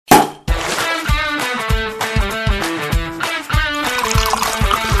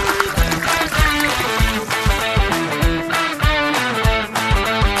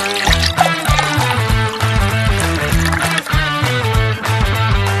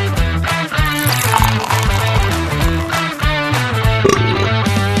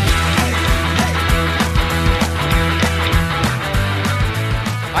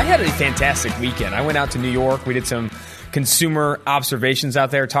fantastic weekend. I went out to New York. We did some consumer observations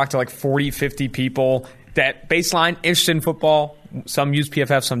out there, talked to like 40, 50 people that baseline interested in football. Some used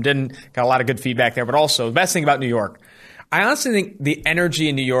PFF, some didn't. Got a lot of good feedback there. But also, the best thing about New York, I honestly think the energy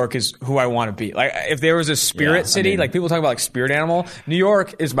in New York is who I want to be. Like, if there was a spirit city, like people talk about like spirit animal, New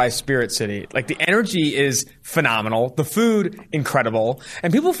York is my spirit city. Like, the energy is phenomenal. The food, incredible.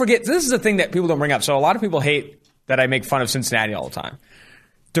 And people forget, this is the thing that people don't bring up. So a lot of people hate that I make fun of Cincinnati all the time.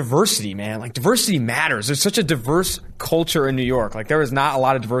 Diversity, man. Like, diversity matters. There's such a diverse culture in New York. Like, there is not a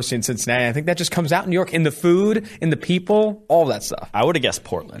lot of diversity in Cincinnati. I think that just comes out in New York, in the food, in the people, all of that stuff. I would have guessed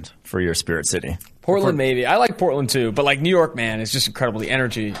Portland for your spirit city. Portland, maybe. I like Portland, too. But, like, New York, man, is just incredible. The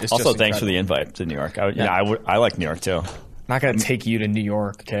energy is just incredible. Also, thanks for the invite to New York. I like New York, too. I'm not going to take you to New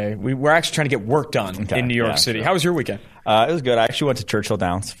York, okay? We're actually trying to get work done in New York City. Sure. How was your weekend? It was good. I actually went to Churchill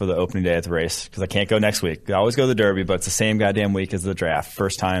Downs for the opening day at the race because I can't go next week. I always go to the Derby, but it's the same goddamn week as the draft.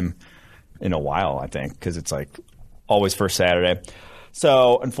 First time in a while, I think, because it's like always first Saturday.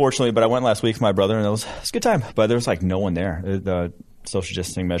 So, unfortunately, but I went last week with my brother, and it was a good time. But there was like no one there, the social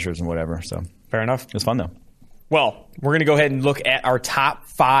distancing measures and whatever. So fair enough. It was fun, though. Well, we're going to go ahead and look at our top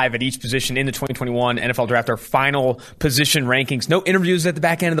 5 at each position in the 2021 NFL Draft, our final position rankings. No interviews at the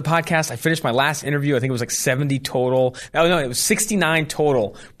back end of the podcast. I finished my last interview. I think it was like 70 total. No, it was 69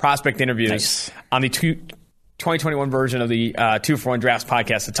 total prospect interviews on the 2021 version of the 2-for-1 Drafts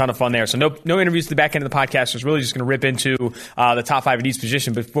podcast. A ton of fun there. So no interviews at the back end of the podcast. It's really just going to rip into the top 5 at each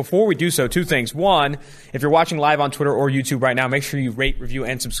position. But before we do so, 2 things. One, if you're watching live on Twitter or YouTube right now, make sure you rate, review,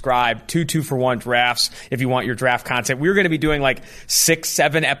 and subscribe to 2-for-1 Drafts if you want your draft content. We're going to be doing like 6,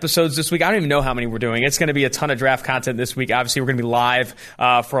 7 episodes this week. I don't even know how many we're doing. It's going to be a ton of draft content this week. Obviously, we're going to be live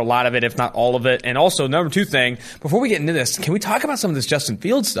for a lot of it, if not all of it. And also, number 2 thing, before we get into this, can we talk about some of this Justin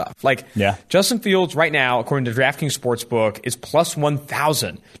Fields stuff? Justin Fields right now, according to DraftKings Sportsbook, is plus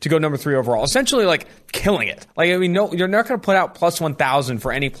 1,000 to go number 3 overall. Essentially, like, killing it. Like, I mean, no, you're not going to put out plus 1,000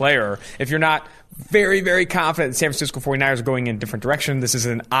 for any player if you're not very, very confident the San Francisco 49ers are going in a different direction. This is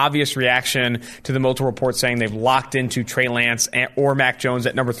an obvious reaction to the multiple reports saying they've locked into Trey Lance or Mac Jones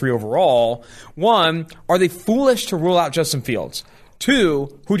at number 3 overall. 1, are they foolish to rule out Justin Fields?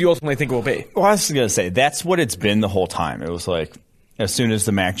 2, who do you ultimately think it will be? Well, I was going to say, that's what it's been the whole time. It was like, as soon as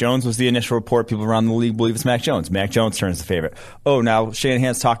the Mac Jones was the initial report, people around the league believe it's Mac Jones. Mac Jones turns the favorite. Oh, now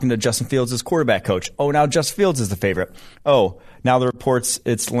Shanahan's talking to Justin Fields as quarterback coach. Oh, now Justin Fields is the favorite. Oh, now the reports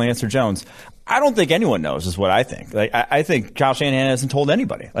it's Lance or Jones. I don't think anyone knows is what I think. Like, I think Kyle Shanahan hasn't told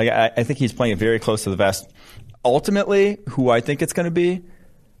anybody. Like, I think he's playing it very close to the vest. Ultimately, who I think it's going to be, I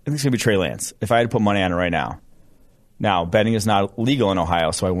think it's going to be Trey Lance. If I had to put money on it right now. Now, betting is not legal in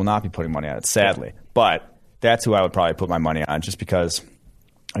Ohio, so I will not be putting money on it, sadly. But that's who I would probably put my money on, just because,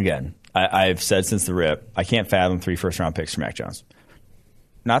 again, I've said since the rip, I can't fathom 3 first-round picks for Mac Jones.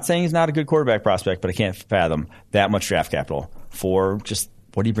 Not saying he's not a good quarterback prospect, but I can't fathom that much draft capital for just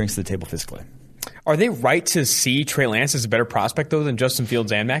what he brings to the table physically. Are they right to see Trey Lance as a better prospect, though, than Justin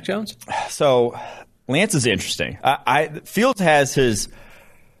Fields and Mac Jones? So, Lance is interesting. Fields has his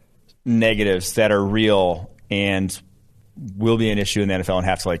negatives that are real and will be an issue in the NFL and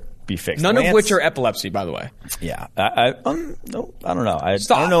have to, like, be fixed. None of which are epilepsy, by the way. Yeah. No, I don't know. I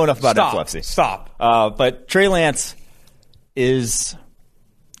don't know enough about epilepsy. Stop. But Trey Lance is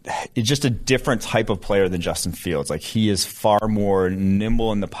just a different type of player than Justin Fields. Like, he is far more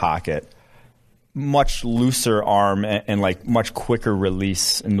nimble in the pocket, much looser arm, and like much quicker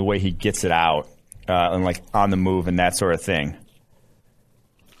release in the way he gets it out, and like on the move and that sort of thing.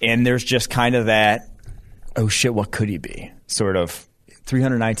 And there's just kind of that, oh shit, what could he be? Sort of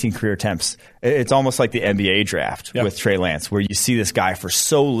 319 career attempts. It's almost like the NBA draft with Trey Lance, where you see this guy for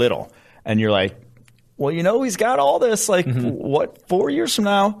so little, and you're like, well, you know, he's got all this. Like, what, 4 years from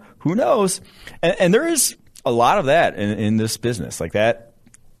now? Who knows? And there is a lot of that in this business. Like that,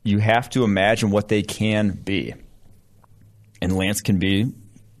 you have to imagine what they can be. And Lance can be,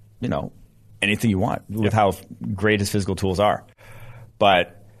 you know, anything you want with how great his physical tools are.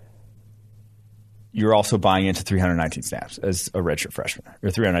 But you're also buying into 319 snaps as a redshirt freshman,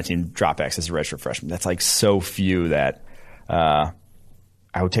 or 319 dropbacks as a redshirt freshman. That's like so few that I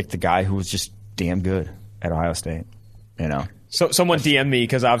would take the guy who was just damn good at Ohio State, you know. So someone DM'd me,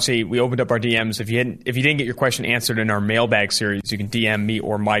 because obviously we opened up our DMs. If you didn't get your question answered in our mailbag series, you can DM me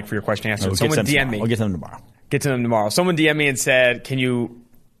or Mike for your question answered. Someone DM'd me. We'll get to them tomorrow. Get to them tomorrow. Someone DM'd me and said, can you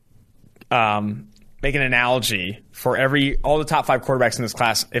make an analogy for all the top 5 quarterbacks in this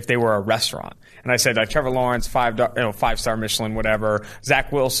class if they were a restaurant. And I said, like, Trevor Lawrence, 5-star Michelin, whatever.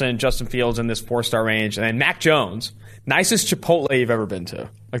 Zach Wilson, Justin Fields in this 4-star range. And then Mac Jones, nicest Chipotle you've ever been to.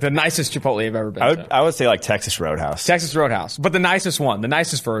 Like, the nicest Chipotle you've ever been to. I would say, like, Texas Roadhouse. Texas Roadhouse. But the nicest one, the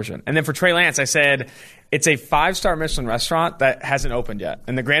nicest version. And then for Trey Lance, I said, it's a 5-star Michelin restaurant that hasn't opened yet.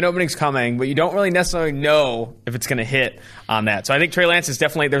 And the grand opening's coming, but you don't really necessarily know if it's going to hit on that. So I think Trey Lance is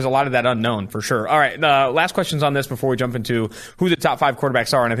definitely, there's a lot of that unknown for sure. All right, last questions on this before we jump into who the top 5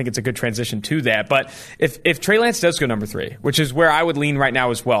 quarterbacks are, and I think it's a good transition to that. But if Trey Lance does go number 3, which is where I would lean right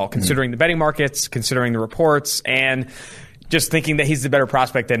now as well, considering the betting markets, considering the reports, and just thinking that he's the better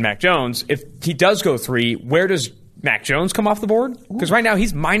prospect than Mac Jones, if he does go 3, where does Mac Jones come off the board? Because right now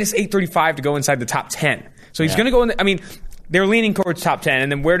he's minus 835 to go inside the top 10. So he's going to go in they're leaning towards top 10.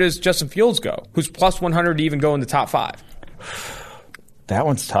 And then where does Justin Fields go? Who's plus 100 to even go in the top 5? That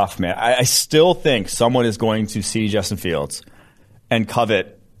one's tough, man. I still think someone is going to see Justin Fields and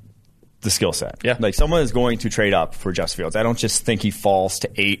covet the skill set. Yeah. Like, someone is going to trade up for Justin Fields. I don't just think he falls to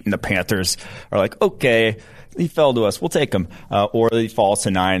 8 and the Panthers are like, okay, he fell to us, we'll take him. Or he falls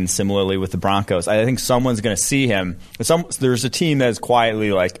to 9, similarly with the Broncos. I think someone's going to see him. There's a team that is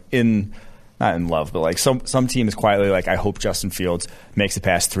quietly, like, not in love, but like some team is quietly like, I hope Justin Fields makes it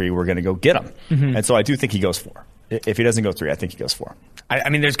past 3. We're going to go get him. Mm-hmm. And so I do think he goes 4. If he doesn't go 3, I think he goes 4. I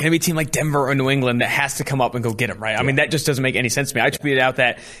mean, there's going to be a team like Denver or New England that has to come up and go get him, right? I mean, that just doesn't make any sense to me. I tweeted out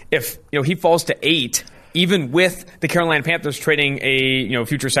that if he falls to 8, even with the Carolina Panthers trading a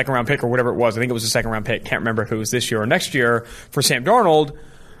future second-round pick or whatever it was, I think it was a second-round pick, can't remember if it was this year or next year, for Sam Darnold,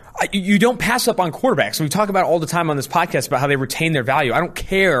 you don't pass up on quarterbacks. We talk about it all the time on this podcast about how they retain their value. I don't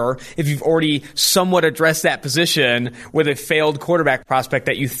care if you've already somewhat addressed that position with a failed quarterback prospect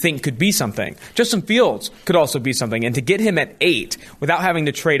that you think could be something. Justin Fields could also be something. And to get him at 8 without having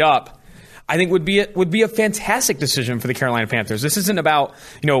to trade up, I think would be a fantastic decision for the Carolina Panthers. This isn't about,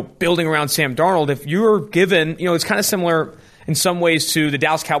 building around Sam Darnold. If you're given, it's kind of similar in some ways to the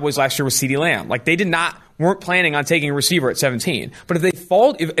Dallas Cowboys last year with CeeDee Lamb. Like, they weren't planning on taking a receiver at 17. But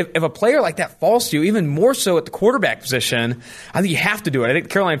if a player like that falls to you, even more so at the quarterback position, I think you have to do it. I think the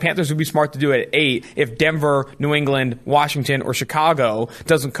Carolina Panthers would be smart to do it at 8 if Denver, New England, Washington, or Chicago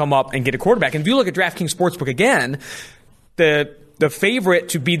doesn't come up and get a quarterback. And if you look at DraftKings Sportsbook again, the favorite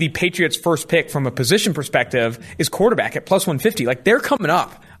to be the Patriots' first pick from a position perspective is quarterback at plus 150. Like, they're coming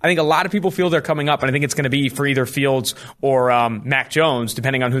up. I think a lot of people feel they're coming up, and I think it's going to be for either Fields or Mac Jones,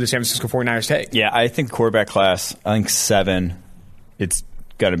 depending on who the San Francisco 49ers take. Yeah, I think the quarterback class, 7, it's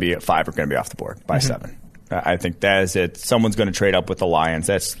going to be at 5 are going to be off the board by 7. I think that is it. Someone's going to trade up with the Lions.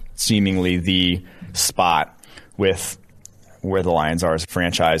 That's seemingly the spot with where the Lions are as a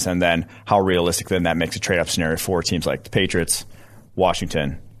franchise, and then how realistic then that makes a trade-up scenario for teams like the Patriots,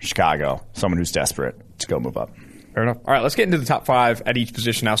 Washington, Chicago, someone who's desperate to go move up. Fair enough. All right, let's get into the top 5 at each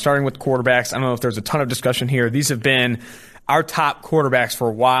position now, starting with quarterbacks. I don't know if there's a ton of discussion here. These have been our top quarterbacks for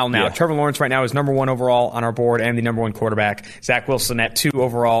a while now. Yeah. Trevor Lawrence right now is number 1 overall on our board and the number 1 quarterback. Zach Wilson at 2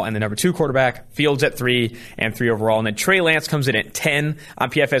 overall and the number 2 quarterback. Fields at 3 and 3 overall. And then Trey Lance comes in at 10 on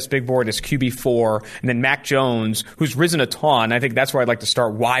PFF's big board as QB4. And then Mac Jones, who's risen a ton. I think that's where I'd like to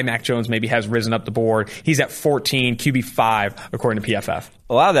start, why Mac Jones maybe has risen up the board. He's at 14, QB5, according to PFF.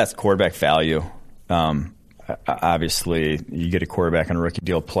 A lot of that's quarterback value. Obviously, you get a quarterback on a rookie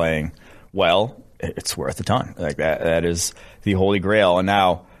deal playing well, it's worth a ton. Like that is the holy grail. And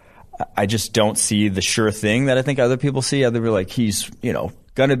now I just don't see the sure thing that I think other people see. Other people like he's,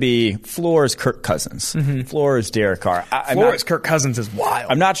 going to be floor is Kirk Cousins. Mm-hmm. Floor is Derek Carr. Floor is Kirk Cousins is wild.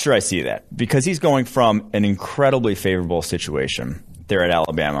 I'm not sure I see that because he's going from an incredibly favorable situation there at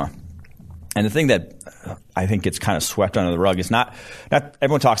Alabama. And the thing that I think gets kind of swept under the rug is not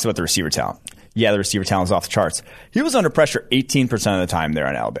everyone talks about the receiver talent. Yeah, the receiver talent is off the charts. He was under pressure 18% of the time there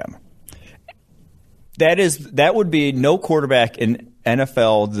in Alabama. That would be no quarterback in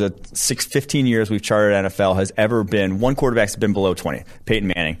NFL, the 15 years we've charted NFL, has ever been, one quarterback's been below 20.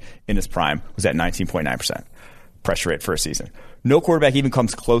 Peyton Manning in his prime was at 19.9% pressure rate for a season. No quarterback even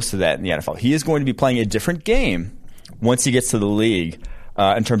comes close to that in the NFL. He is going to be playing a different game once he gets to the league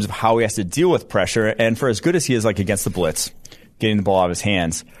in terms of how he has to deal with pressure. And for as good as he is like against the blitz, getting the ball out of his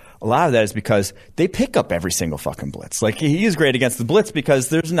hands, a lot of that is because they pick up every single fucking blitz. Like, he is great against the blitz because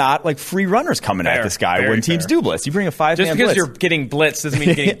there's not, like, free runners coming at this guy when teams do blitz. You bring a 5-man blitz. Just because you're getting blitz doesn't mean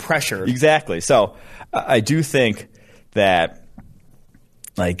you're getting pressure. Exactly. So I do think that,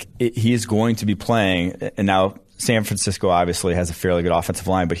 like, he is going to be playing. And now San Francisco obviously has a fairly good offensive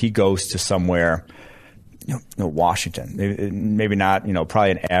line, but he goes to somewhere, Washington. Maybe not, probably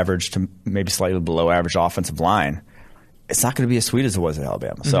an average to maybe slightly below average offensive line. It's not going to be as sweet as it was at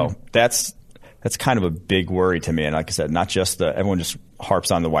Alabama. So that's that's kind of a big worry to me. And like I said, not just everyone just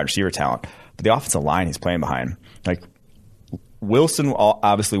harps on the wide receiver talent, but the offensive line he's playing behind. Like Wilson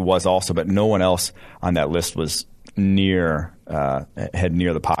obviously was also, but no one else on that list was had near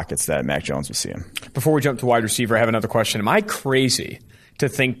the pockets that Mac Jones was seeing. Before we jump to wide receiver, I have another question. Am I crazy to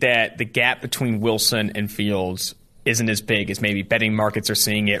think that the gap between Wilson and Fields isn't as big as maybe betting markets are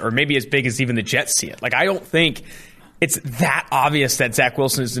seeing it, or maybe as big as even the Jets see it? Like, I don't think it's that obvious that Zach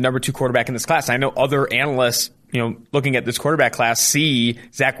Wilson is the number 2 quarterback in this class. I know other analysts, looking at this quarterback class, see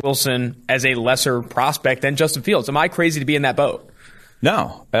Zach Wilson as a lesser prospect than Justin Fields. Am I crazy to be in that boat?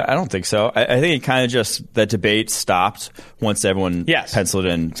 No, I don't think so. I think it kind of just, that debate stopped once everyone penciled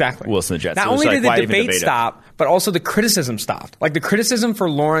in Wilson the Jets. Not only did the debate stop, but also the criticism stopped. Like, the criticism for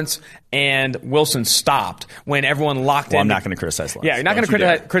Lawrence and Wilson stopped when everyone locked in. I'm not going to criticize Lawrence. Yeah, you're not going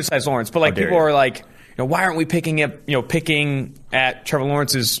to criticize Lawrence, but like people are like, why aren't we picking at Trevor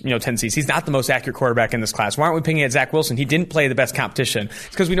Lawrence's tendencies? He's not the most accurate quarterback in this class. Why aren't we picking at Zach Wilson? He didn't play the best competition. It's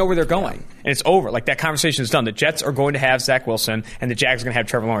because we know where they're going, and it's over. Like, that conversation is done. The Jets are going to have Zach Wilson, and the Jags are going to have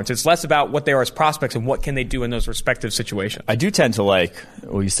Trevor Lawrence. It's less about what they are as prospects and what can they do in those respective situations. I do tend to like,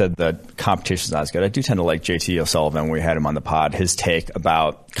 you said that competition's not as good. I do tend to like JT O'Sullivan, when we had him on the pod, his take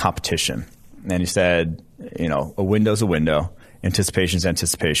about competition. And he said, a window's a window, anticipation's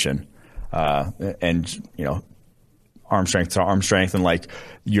anticipation. And arm strength to arm strength, and like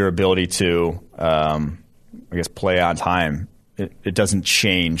your ability to, play on time. It doesn't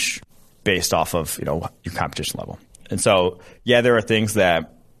change based off of your competition level. And so, there are things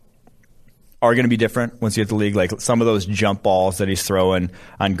that are going to be different once you get the league. Like some of those jump balls that he's throwing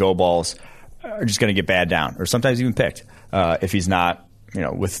on go balls are just going to get bad down, or sometimes even picked if he's not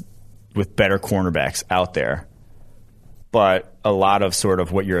with better cornerbacks out there. But a lot of sort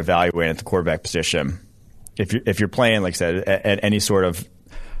of what you're evaluating at the quarterback position, if you're playing, like I said, at any sort of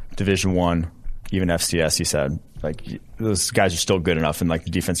Division I, even FCS, he said, like, those guys are still good enough, and like the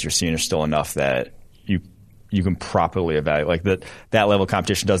defense you're seeing are still enough that you can properly evaluate. Like that level of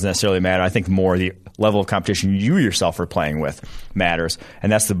competition doesn't necessarily matter. I think more the level of competition you yourself are playing with matters, and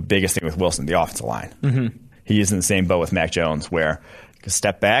that's the biggest thing with Wilson, the offensive line. Mm-hmm. He is in the same boat with Mac Jones, where he can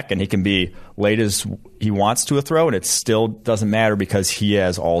step back and he can be late as he wants to a throw, and it still doesn't matter because he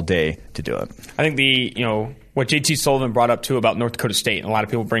has all day to do it. I think what JT Sullivan brought up too about North Dakota State, and a lot of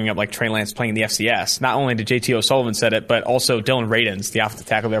people bringing up like Trey Lance playing in the FCS. Not only did JT O'Sullivan said it, but also Dylan Radins, the offensive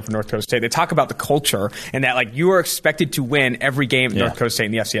tackle there for North Dakota State. They talk about the culture and that like you are expected to win every game at North Dakota State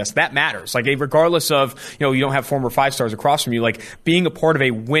in the FCS. That matters. Like regardless of you don't have former 5-stars across from you, like being a part of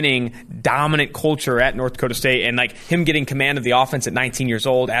a winning, dominant culture at North Dakota State, and like him getting command of the offense at 19 years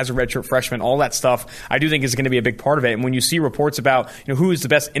old as a redshirt freshman, all that stuff, I do think is going to be a big part of it. And when you see reports about who is the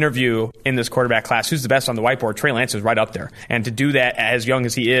best interview in this quarterback class, who's the best on the whiteboard, Trey Lance is right up there. And to do that as young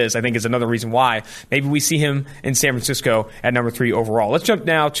as he is, I think is another reason why maybe we see him in San Francisco at number 3 overall. Let's jump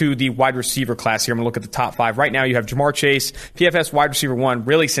now to the wide receiver class here. I'm going to look at the top 5. Right now you have Jamar Chase, PFS wide receiver 1,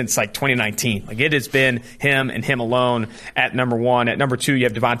 really since like 2019. Like it has been him and him alone at number 1. At number 2, you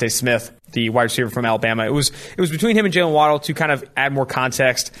have Devontae Smith, the wide receiver from Alabama. It was between him and Jalen Waddle to kind of add more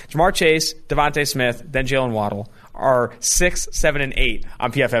context. Jamar Chase, Devontae Smith, then Jalen Waddle are 6, 7, and 8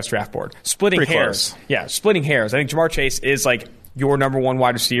 on PFF's draft board. Splitting pretty hairs. Close. Yeah, splitting hairs. I think Jamar Chase is like your number 1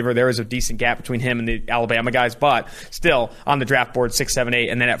 wide receiver. There is a decent gap between him and the Alabama guys, but still on the draft board, 6, 7, 8.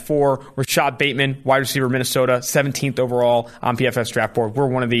 And then at 4, Rashad Bateman, wide receiver, Minnesota, 17th overall on PFF's draft board. We're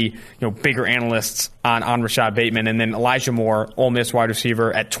one of the bigger analysts on Rashad Bateman. And then Elijah Moore, Ole Miss wide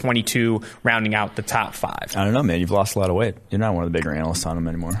receiver at 22, rounding out the top 5. I don't know, man. You've lost a lot of weight. You're not one of the bigger analysts on him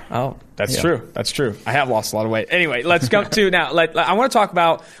anymore. Oh, that's true. That's true. I have lost a lot of weight. Anyway, let's go to now. I want to talk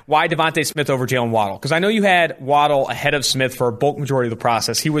about why Devontae Smith over Jalen Waddle, because I know you had Waddle ahead of Smith for a bulk majority of the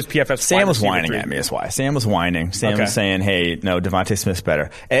process. He was PFF. Sam was whining at me. That's why. Sam was whining. Sam was saying, "Hey, no, Devontae Smith's better,"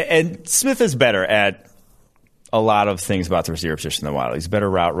 and Smith is better at a lot of things about the receiver position than Waddle. He's a better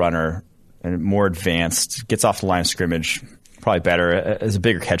route runner and more advanced. Gets off the line of scrimmage. Probably better, has a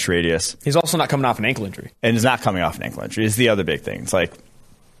bigger catch radius. He's also not coming off an ankle injury. And is not coming off an ankle injury is the other big thing. It's like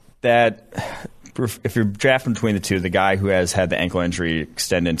that, if you're drafting between the two, the guy who has had the ankle injury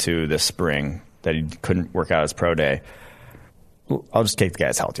extend into this spring that he couldn't work out his pro day, I'll just take the guy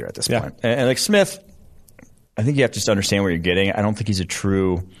that's healthier at this point. And like Smith, I think you have to just understand what you're getting. I don't think he's a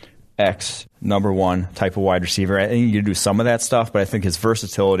true X number 1 type of wide receiver. I think you can do some of that stuff, but I think his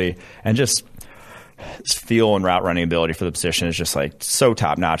versatility and just his feel and route running ability for the position is just like so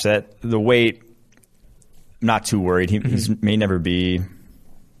top notch that the weight, I'm not too worried. He may never be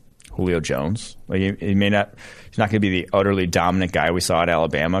Julio Jones. Like he may not. He's not going to be the utterly dominant guy we saw at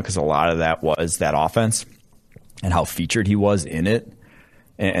Alabama, because a lot of that was that offense and how featured he was in it.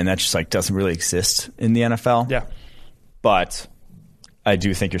 and that just like doesn't really exist in the NFL. Yeah. But I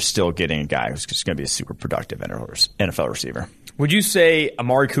do think you're still getting a guy who's just going to be a super productive NFL receiver. Would you say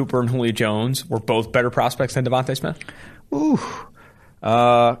Amari Cooper and Julio Jones were both better prospects than Devontae Smith? Ooh.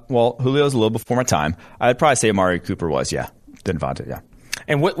 Well, Julio's a little before my time. I'd probably say Amari Cooper was, than Devontae, yeah.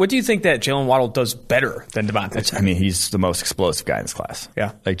 And what do you think that Jalen Waddle does better than Devontae Smith? I mean, he's the most explosive guy in this class.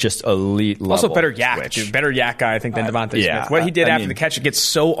 Yeah. Like, just elite level. Also better yak, dude. Better yak guy, I think, than Devontae Smith. What he did after the catch, it gets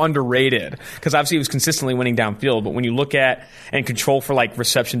so underrated. Because obviously he was consistently winning downfield. But when you look at and control for, like,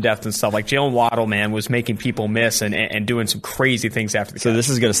 reception depth and stuff, like Jalen Waddle, man, was making people miss and doing some crazy things after the catch. So this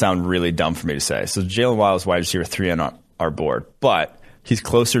is going to sound really dumb for me to say. So Jalen Waddle is wide receiver 3 on our board. But he's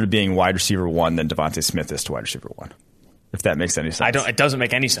closer to being wide receiver 1 than Devontae Smith is to wide receiver 1. If that makes any sense. It doesn't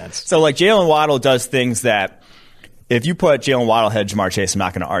make any sense. So, like, Jalen Waddle does things that if you put Jalen Waddle ahead of Jamar Chase, I'm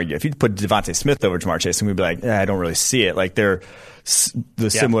not going to argue. If you put Devontae Smith over Jamar Chase, we'd be like, I don't really see it. Like, they're the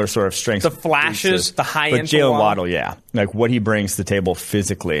similar sort of strengths. The flashes, the high end. But Jalen Waddle, like, what he brings to the table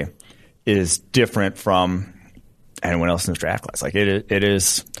physically is different from anyone else in this draft class. Like, it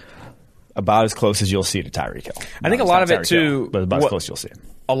is about as close as you'll see to Tyreek Hill. I think a lot of it, too, but about as close as you'll see it.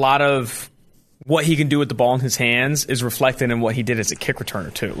 A lot of what he can do with the ball in his hands is reflected in what he did as a kick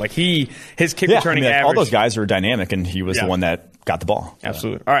returner, too. Like, his kick returning average. All those guys are dynamic, and he was the one that got the ball.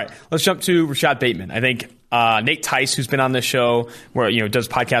 Absolutely. All right, let's jump to Rashad Bateman. I think Nate Tice, who's been on this show, where does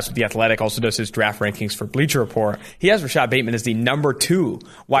podcasts with The Athletic, also does his draft rankings for Bleacher Report. He has Rashad Bateman as the number 2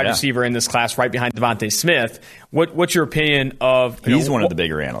 wide receiver in this class, right behind Devontae Smith. What's your opinion of? He's one of the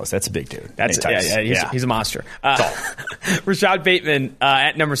bigger analysts. That's a big dude. He's a monster. Rashad Bateman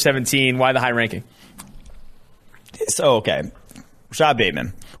at number 17. Why the high ranking? So okay, Rashad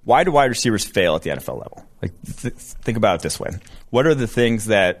Bateman. Why do wide receivers fail at the NFL level? Like, think about it this way: what are the things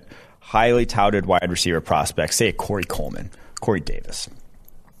that highly touted wide receiver prospects, say Corey Coleman, Corey Davis,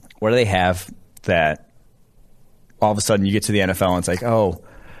 what do they have that all of a sudden you get to the NFL and it's like,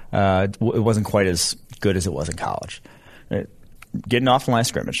 it wasn't quite as good as it was in college? Right? Getting off the line of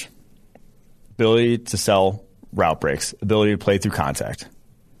scrimmage, ability to sell route breaks, ability to play through contact.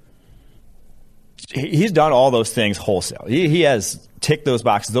 He's done all those things wholesale. He has ticked those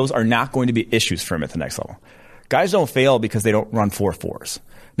boxes. Those are not going to be issues for him at the next level. Guys don't fail because they don't run 4.4s.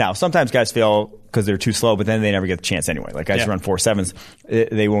 Now, sometimes guys fail because they're too slow, but then they never get the chance anyway. Like guys who run 4.7s,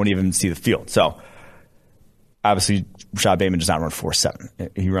 they won't even see the field. So, obviously, Rashad Bateman does not run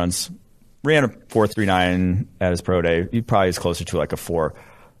 4.7. He ran a 4.39 at his pro day. He probably is closer to like a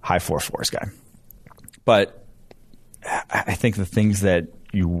high 4.4s guy. But I think the things that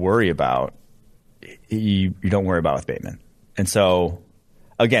you worry about, you don't worry about with Bateman. And so,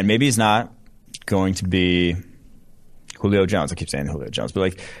 again, maybe he's not going to be Julio Jones. I keep saying Julio Jones, but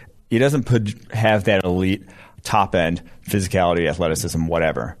like he doesn't have that elite top end physicality, athleticism,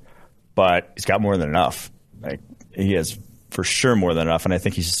 whatever. But he's got more than enough. Like he has for sure more than enough, and I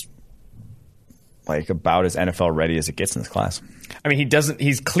think he's like about as NFL ready as it gets in this class. I mean,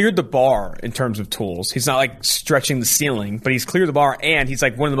 he's cleared the bar in terms of tools. He's not like stretching the ceiling, but he's cleared the bar, and he's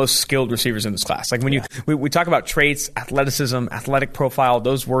like one of the most skilled receivers in this class. Like when we talk about traits, athleticism, athletic profile,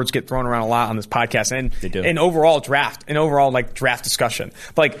 those words get thrown around a lot on this podcast, and in overall draft discussion.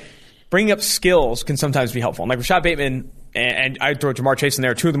 But like bringing up skills can sometimes be helpful. And like Rashad Bateman, and I throw Jamar Chase in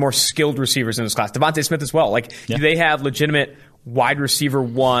there, 2 of the more skilled receivers in this class. Devontae Smith as well. Like they have legitimate wide receiver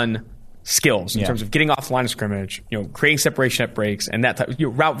 1 skills in terms of getting off the line of scrimmage, creating separation at breaks, and that type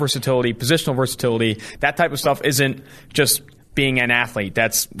route versatility, positional versatility. That type of stuff isn't just being an athlete.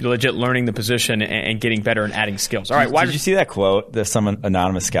 That's legit learning the position and getting better and adding skills. All right, did you see that quote? There's some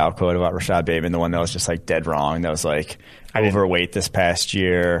anonymous scout quote about Rashad Bateman, the one that was just like dead wrong. That was like overweight this past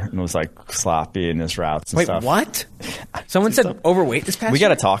year and was like sloppy in his routes and stuff. Wait, what? Someone said overweight this past year? We got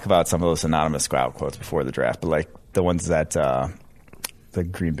to talk about some of those anonymous scout quotes before the draft, but like the ones that the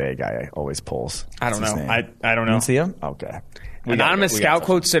Green Bay guy always pulls. I don't know. I don't know. You see him? Okay. Anonymous scout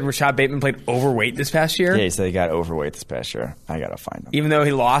quote said Rashad Bateman played overweight this past year. Yeah, he said he got overweight this past year. I got to find him. Even though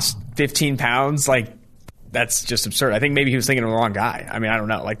he lost 15 pounds, like that's just absurd. I think maybe he was thinking of the wrong guy. I mean, I don't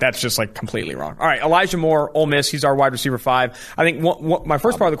know. Like that's just like completely wrong. All right, Elijah Moore, Ole Miss. He's our wide receiver 5. I think my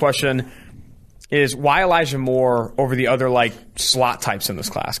first part of the question is why Elijah Moore over the other like slot types in this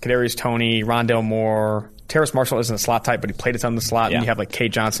class? Kadarius Toney, Rondale Moore. Terrace Marshall isn't a slot type, but he played a ton in the slot. And you have like Kay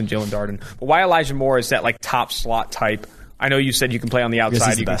Johnson, Jalen Darden. But why Elijah Moore is that like top slot type? I know you said you can play on the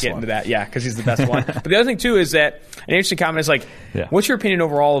outside. You can get into that. Yeah, because he's the best one. But the other thing, too, is that an interesting comment is like, what's your opinion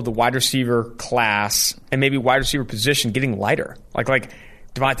overall of the wide receiver class and maybe wide receiver position getting lighter? Like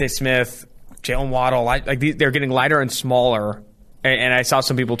Devontae Smith, Jalen Waddle, they're getting lighter and smaller. And I saw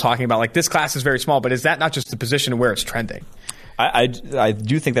some people talking about like this class is very small, but is that not just the position where it's trending? I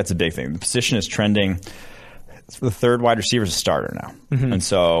do think that's a big thing. The position is trending. The third wide receiver is a starter now. Mm-hmm. And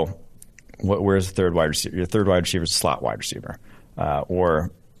so where's the third wide receiver? Your third wide receiver is a slot wide receiver,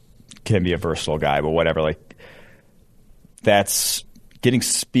 or can be a versatile guy, but whatever. Like, that's getting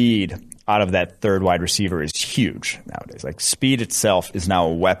speed out of that third wide receiver is huge nowadays. Like, speed itself is now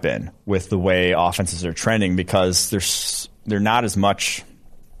a weapon with the way offenses are trending, because they're not as much.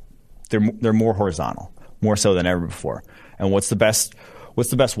 They're more horizontal, more so than ever before. And what's the best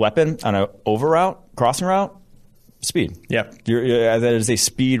weapon on an over route, crossing route? Speed. Yeah. That is a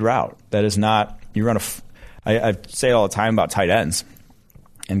speed route. That is not, you run I say it all the time about tight ends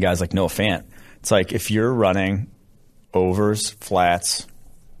and guys like Noah Fant. It's like, if you're running overs, flats,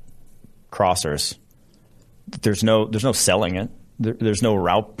 crossers, there's no selling it. There's no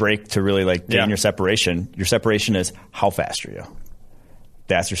route break to really like gain your separation. Your separation is, how fast are you?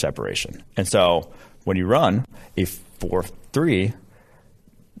 That's your separation. And so when you run a 4.3,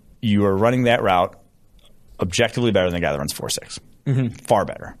 you are running that route objectively better than the guy that runs 4.6. Mm-hmm. Far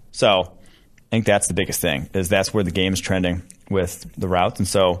better. So I think that's the biggest thing, is that's where the game is trending with the routes. And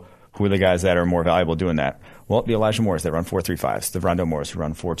so who are the guys that are more valuable doing that? Well, the Elijah Moores that run 4.35s, the Rondo Moores who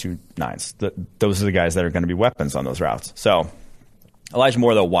run 4.29s. Those are the guys that are going to be weapons on those routes. So Elijah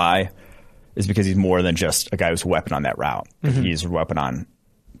Moore, though, why? Is because he's more than just a guy who's a weapon on that route. Mm-hmm. He's a weapon on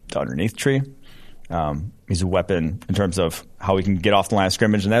the underneath tree. He's a weapon in terms of how he can get off the line of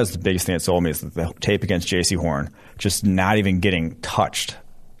scrimmage, and that was the biggest thing that sold me, is that the tape against J.C. Horn, just not even getting touched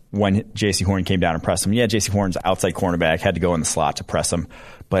when J.C. Horn came down and pressed him. Yeah, J.C. Horn's outside cornerback, had to go in the slot to press him,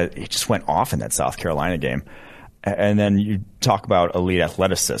 but he just went off in that South Carolina game. And then you talk about elite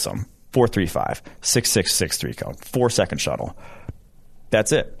athleticism, 4.35, 6'6", 6'3 cone, 4-second shuttle.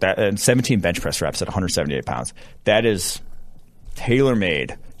 That's it. And 17 bench press reps at 178 pounds. That is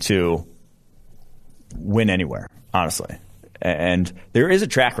tailor-made to win anywhere, honestly. And there is a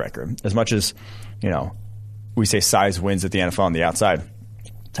track record. As much as, we say size wins at the NFL on the outside,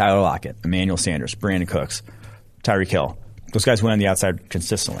 Tyler Lockett, Emmanuel Sanders, Brandon Cooks, Tyreek Hill, those guys win on the outside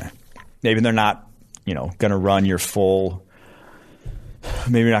consistently. Maybe they're not, going to run your full,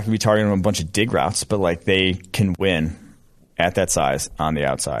 maybe you're not going to be targeting a bunch of dig routes, but like, they can win at that size on the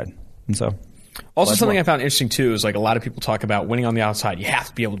outside. And so also, something I found interesting too is, like, a lot of people talk about winning on the outside. You have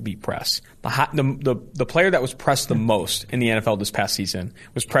to be able to beat press. The player that was pressed the most in the NFL this past season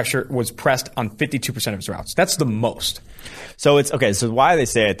was pressed on 52% of his routes. That's the most. So it's okay. So why they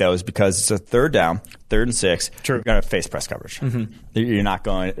say it though is because it's a third down, 3rd and 6. True. You're going to face press coverage. Mm-hmm. You're not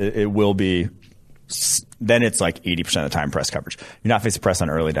going. It will be. Then it's like 80% of the time press coverage. You're not facing press on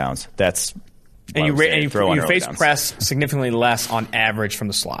early downs. That's and you face downs. Press significantly less on average from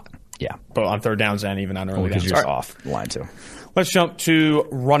the slot. Yeah. But on third downs and even on early downs. Because you're off the line too. Let's jump to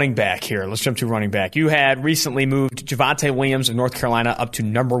running back here. You had recently moved Javonte Williams of North Carolina up to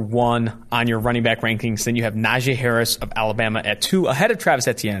number 1 on your running back rankings. Then you have Najee Harris of Alabama at 2, ahead of Travis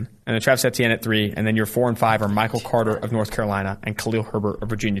Etienne. And then Travis Etienne at 3. And then your 4 and 5 are Michael Carter of North Carolina and Khalil Herbert of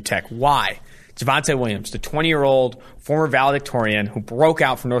Virginia Tech. Why? Javonte Williams, the 20-year-old former valedictorian who broke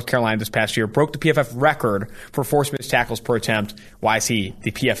out from North Carolina this past year, broke the PFF record for forced missed tackles per attempt. Why is he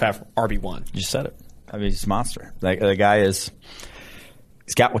the PFF RB1? You said it. I mean, he's a monster. The guy he's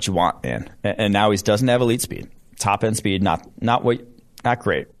got what you want, man. And now he doesn't have elite speed. Top end speed, not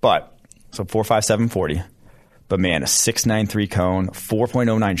great. But so 4.57 40. But man, a 6.93 cone,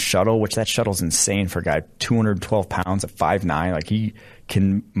 4.09 shuttle, which that shuttle's insane for a guy 212 pounds at 5'9". Like, he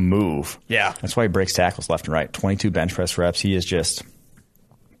can move. Yeah. That's why he breaks tackles left and right. 22 bench press reps. He's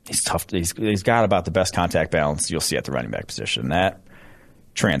tough. He's got about the best contact balance you'll see at the running back position. That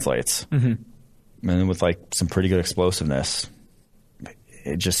translates. Mm-hmm. And with like some pretty good explosiveness,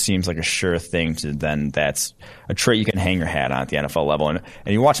 it just seems like a sure thing to then that's a trait you can hang your hat on at the NFL level. And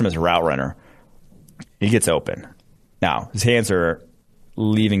you watch him as a route runner, he gets open. Now, his hands are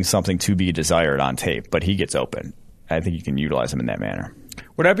leaving something to be desired on tape, but he gets open. I think you can utilize him in that manner.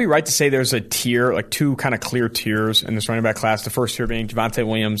 Would I be right to say there's a tier, like 2 kind of clear tiers in this running back class? The first tier being Javonte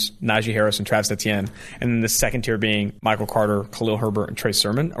Williams, Najee Harris, and Travis Etienne, and then the second tier being Michael Carter, Khalil Herbert, and Trey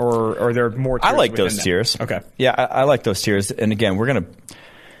Sermon? Or are there more tiers? I like those tiers. Okay. Yeah, I like those tiers. And again,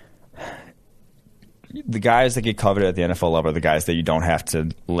 the guys that get coveted at the NFL level are the guys that you don't have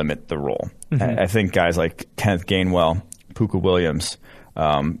to limit the role. Mm-hmm. I think guys like Kenneth Gainwell, Puka Williams,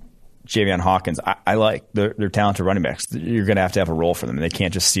 Javion Hawkins, I like. They're talented running backs. You're going to have a role for them. They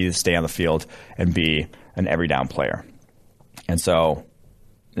can't just stay on the field and be an every down player. And so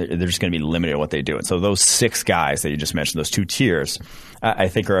they're just going to be limited at what they do. And so those 6 guys that you just mentioned, those 2 tiers, I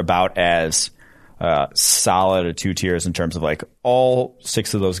think are about as solid a 2 tiers in terms of like all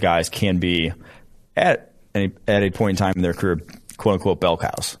 6 of those guys can be at at a point in time in their career, quote unquote, bell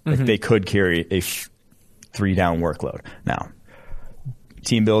cows. Like they could carry a 3-down workload. Now,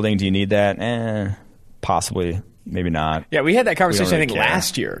 team building, do you need that? Possibly. Maybe not. Yeah, we had that conversation, I think,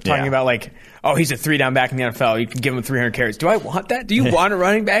 last year, talking about he's a 3-down back in the NFL. You can give him 300 carries. Do I want that? Do you want a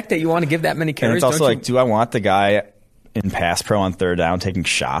running back that you want to give that many carries? And it's also do I want the guy in pass pro on third down taking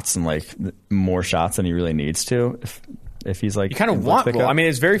shots and more shots than he really needs to? If he's you kind of want. I mean,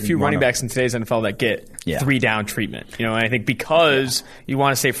 there's very few running backs in today's NFL that get 3-down treatment. And I think because you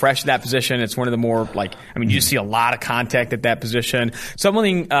want to stay fresh at that position, it's one of the more you just see a lot of contact at that position.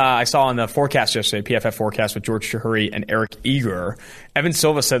 Something I saw on the forecast yesterday, PFF forecast with George Chahuri and Eric Eager, Evan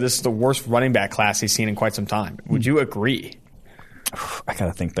Silva said this is the worst running back class he's seen in quite some time. Would you agree? I got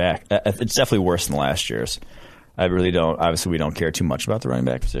to think back. It's definitely worse than last year's. I really don't. Obviously, we don't care too much about the running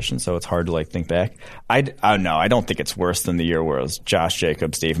back position, so it's hard to think back. I don't think it's worse than the year where it was Josh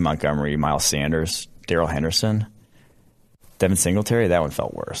Jacobs, David Montgomery, Miles Sanders, Darrell Henderson, Devin Singletary. That one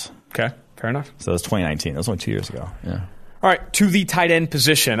felt worse. Okay, fair enough. So it was 2019. That was only 2 years ago. Yeah. All right, to the tight end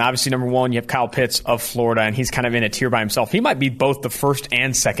position. Obviously, number one, you have Kyle Pitts of Florida, and he's kind of in a tier by himself. He might be both the first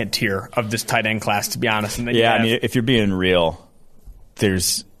and second tier of this tight end class, to be honest. And then if you're being real,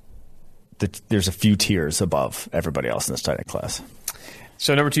 there's a few tiers above everybody else in this tight end class.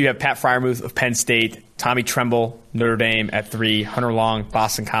 So number 2, you have Pat Freiermuth of Penn State, Tommy Tremble, Notre Dame at 3, Hunter Long,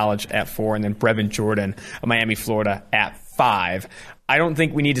 Boston College at 4, and then Brevin Jordan of Miami, Florida at 5. I don't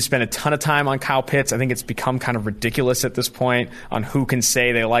think we need to spend a ton of time on Kyle Pitts. I think it's become kind of ridiculous at this point on who can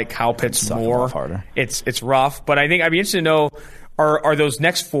say they like Kyle Pitts more. Harder. It's rough, but I think I'd be interested to know, are those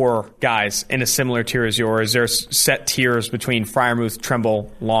next 4 guys in a similar tier as yours? Is there set tiers between Freiermuth,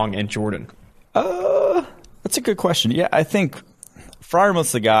 Tremble, Long, and Jordan? That's a good question. Yeah, I think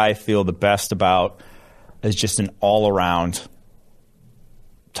Freiermuth's the guy I feel the best about as just an all-around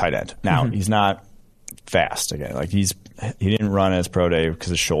tight end. Now, he's not fast. Again, he didn't run as pro day because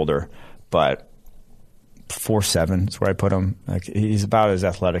of his shoulder, but 4.7 is where I put him. He's about as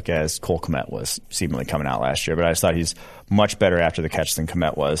athletic as Cole Kmet was seemingly coming out last year, but I just thought he's much better after the catch than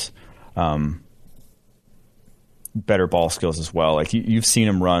Kmet was. Better ball skills as well. You've seen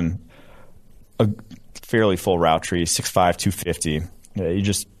him run a fairly full route tree, 6'5", 250. He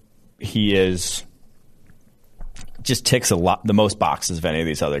just ticks the most boxes of any of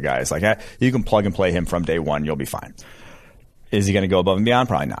these other guys. You can plug and play him from day one, you'll be fine. Is he going to go above and beyond?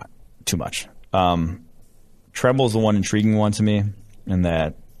 Probably not too much. Tremble's the one intriguing one to me, in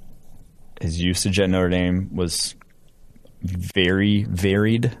that his usage at Notre Dame was very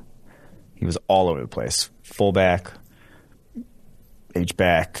varied. He was all over the place. Fullback,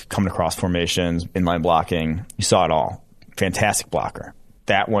 H-back, coming across formations, inline blocking. You saw it all. Fantastic blocker.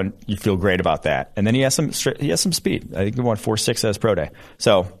 That one, you feel great about that. And then he has some speed. I think he won 4.6 at his pro day.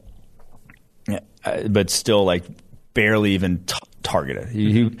 So, but still, barely even targeted.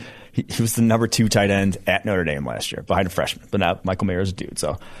 He was the number 2 tight end at Notre Dame last year, behind a freshman. But now Michael Mayer's a dude.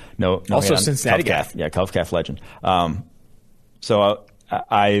 So no. Also Cincinnati guy. Yeah, Calf legend. So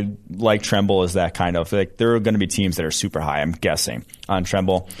I like Tremble as that kind of there are going to be teams that are super high, I'm guessing, on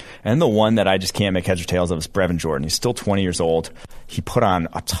Tremble. And the one that I just can't make heads or tails of is Brevin Jordan. He's still 20 years old. He put on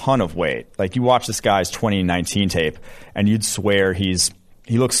a ton of weight. You watch this guy's 2019 tape, and you'd swear he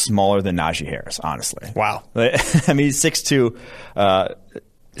looks smaller than Najee Harris, honestly. Wow. I mean, he's 6'2",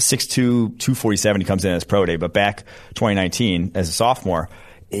 247. He comes in as pro day, but back 2019 as a sophomore,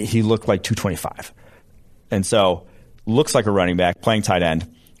 he looked like 225. And so looks like a running back, playing tight end,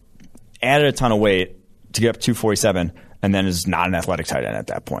 added a ton of weight to get up to 247, and then is not an athletic tight end at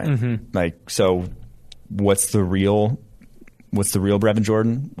that point. So what's the real Brevin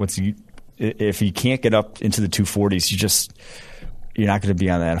Jordan? If he can't get up into the 240s, you're not going to be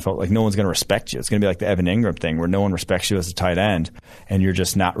on the NFL. No one's going to respect you. It's going to be like the Evan Ingram thing, where no one respects you as a tight end, and you're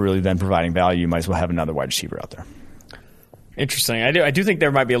just not really then providing value. You might as well have another wide receiver out there. Interesting. I do think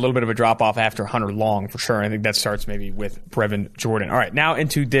there might be a little bit of a drop-off after Hunter Long, for sure. I think that starts maybe with Brevin Jordan. All right, now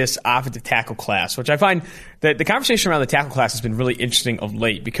into this offensive tackle class, which I find that the conversation around the tackle class has been really interesting of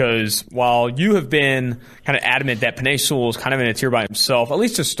late, because while you have been kind of adamant that Penei Sewell is kind of in a tier by himself, at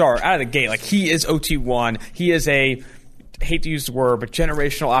least to start out of the gate, he is OT1. He is I hate to use the word, but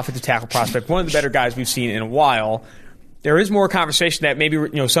generational offensive tackle prospect, one of the better guys we've seen in a while. There is more conversation that maybe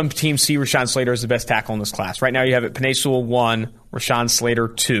some teams see Rashawn Slater as the best tackle in this class. Right now you have it Penei Sewell 1, Rashawn Slater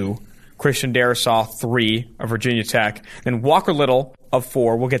 2, Christian Darrisaw 3 of Virginia Tech, then Walker Little of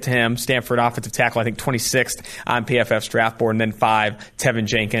 4. We'll get to him. Stanford offensive tackle, I think 26th on PFF's draft board, and then 5, Tevin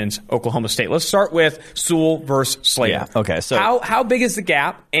Jenkins, Oklahoma State. Let's start with Sewell versus Slater. Yeah, okay. So how big is the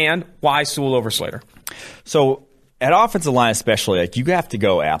gap, and why Sewell over Slater? So at offensive line especially, you have to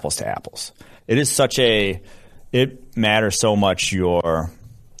go apples to apples. it matters so much. Your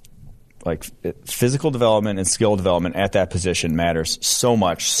physical development and skill development at that position matters so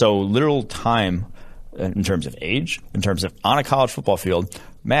much. So literal time in terms of age, in terms of on a college football field,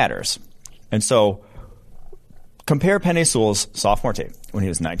 matters. And so compare Penei Sewell's sophomore tape when he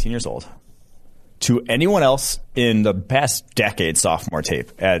was 19 years old to anyone else in the past decade sophomore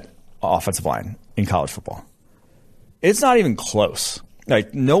tape at offensive line in college football. It's not even close.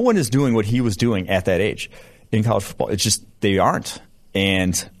 No one is doing what he was doing at that age in college football. It's just they aren't.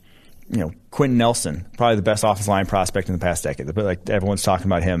 And Quentin Nelson, probably the best offensive line prospect in the past decade. But everyone's talking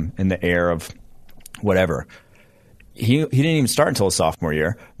about him in the air of whatever. He didn't even start until his sophomore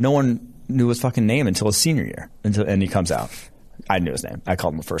year. No one knew his fucking name until his senior year. And he comes out. I knew his name. I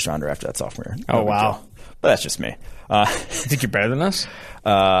called him a first rounder after that sophomore year. Oh, wow. But that's just me. You think you're better than us?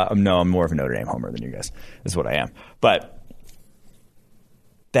 No, I'm more of a Notre Dame homer than you guys, is what I am. But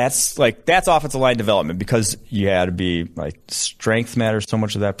that's offensive line development, because you had to be strength matters so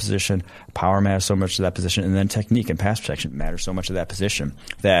much of that position, power matters so much of that position, and then technique and pass protection matters so much of that position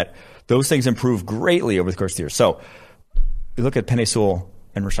that those things improve greatly over the course of the year. So you look at Penei Sewell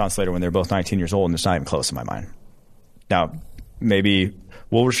and Rashawn Slater when they're both 19 years old, and it's not even close in my mind. Now, maybe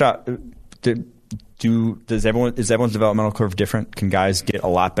is everyone's developmental curve different? Can guys get a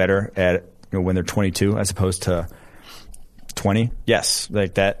lot better at when they're 22 as opposed to 20? Yes,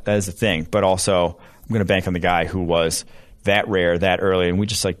 that is a thing. But also, I'm going to bank on the guy who was that rare, that early, and we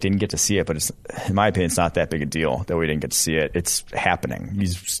just didn't get to see it. But in my opinion, it's not that big a deal that we didn't get to see it. It's happening.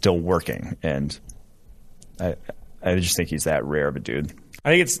 He's still working, and I just think he's that rare of a dude.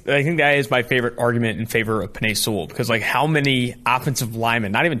 I think that is my favorite argument in favor of Penei Sewell, because how many offensive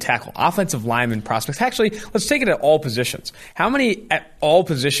linemen, not even tackle, offensive lineman prospects, actually, let's take it at all positions. How many at all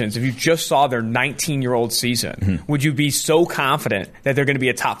positions, if you just saw their 19-year-old season, would you be so confident that they're going to be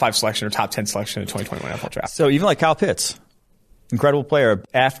a top 5 selection or top 10 selection in the 2021 NFL draft? So even Kyle Pitts, incredible player.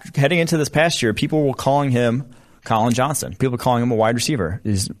 After heading into this past year, people were calling him Colin Johnson. People were calling him a wide receiver.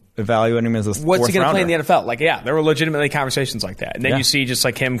 He's evaluating him as a fourth rounder. What's he going to play in the NFL? There were legitimately conversations like that. And then you see just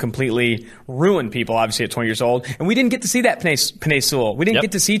him completely ruin people, obviously, at 20 years old. And we didn't get to see that Penei Sewell. We didn't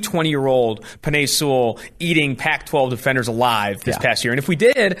get to see 20-year-old Penei Sewell eating Pac-12 defenders alive this past year. And if we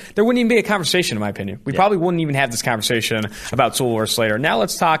did, there wouldn't even be a conversation, in my opinion. We probably wouldn't even have this conversation about Sewell or Slater. Now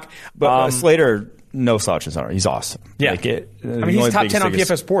let's talk. But Slater, no slouches on it. He's awesome. Yeah. He's top 10 on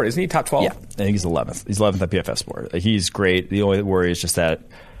PFF Sport. Isn't he top 12? Yeah. I think he's 11th. He's 11th on PFF Sport. He's great. The only worry is just that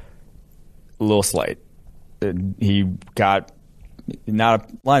a little slight. He got not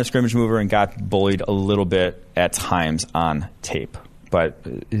a line of scrimmage mover and got bullied a little bit at times on tape. But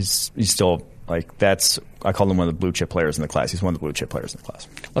he's still I call him one of the blue chip players in the class. He's one of the blue chip players in the class.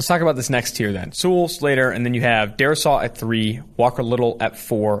 Let's talk about this next tier then. Sewell, Slater, and then you have Darisaw at 3, Walker Little at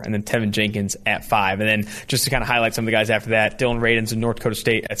 4, and then Tevin Jenkins at 5. And then just to kind of highlight some of the guys after that, Dylan Radins of North Dakota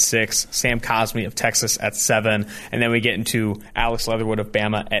State at 6, Sam Cosmi of Texas at 7, and then we get into Alex Leatherwood of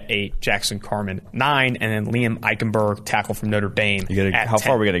Bama at 8, Jackson Carman 9, and then Liam Eichenberg, tackle from Notre Dame at how 10.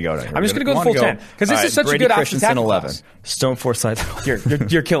 far are we going to go? I'm just going to go the full 10 because this is such a good option tackle 11. class. Stone Forsythe.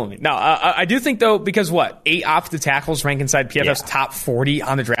 You're killing me. No, I do think, though, because 8 offensive tackles rank inside PFF's top 40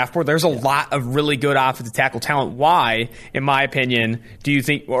 on the draft board. There's a lot of really good offensive tackle talent. Why, in my opinion, do you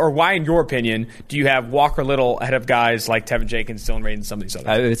think, or why, in your opinion, do you have Walker Little ahead of guys like Tevin Jenkins, Dylan Radins, and some of these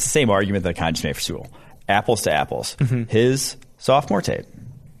others? It's the same argument that I kind of just made for Sewell. Apples to apples. His sophomore tape,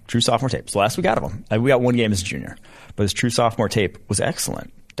 true sophomore tape. It's the last we got of him. We got one game as a junior, but his true sophomore tape was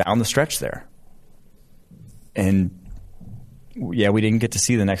excellent down the stretch there. And we didn't get to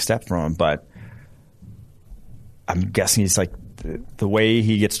see the next step from him, but I'm guessing he's the way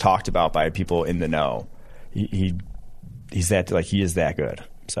he gets talked about by people in the know. He's that he is that good.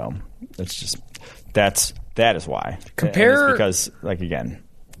 So that is why. Compare because again,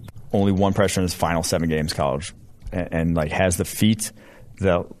 only one pressure in his final 7 games college, and has the feet,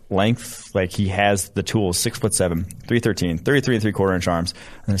 the length, he has the tools. 6'7", 313, 33 3/4 inch arms,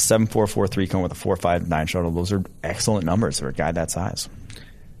 and a 7'4", 4'3" cone with a 4.59 shuttle. Those are excellent numbers for a guy that size.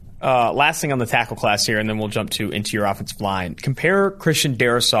 Last thing on the tackle class here, and then we'll jump to interior offensive line. Compare Christian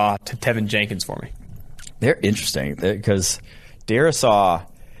Darisaw to Tevin Jenkins for me. They're interesting because Darisaw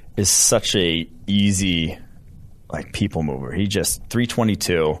is such a easy people mover. He just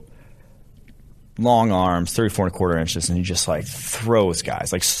 322, long arms, 34 1/4 inches, and he just throws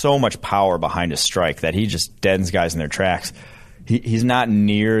guys so much power behind his strike that he just deadens guys in their tracks. He's not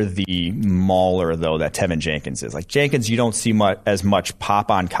near the mauler, though, that Tevin Jenkins is. Jenkins, you don't see as much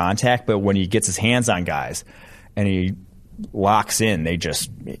pop on contact, but when he gets his hands on guys and he locks in,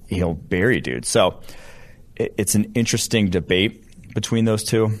 he'll bury dudes. So it's an interesting debate between those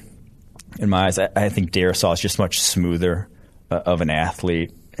two. in my eyes. I think Darrisaw is just much smoother of an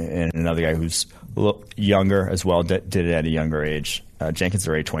athlete, and another guy who's a little younger as well, did it at a younger age. Jenkins is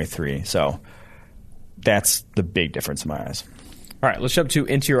already 23, so that's the big difference in my eyes. All right, let's jump to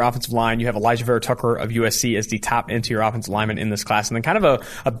interior offensive line. You have Elijah Vera-Tucker of USC as the top interior offensive lineman in this class, and then kind of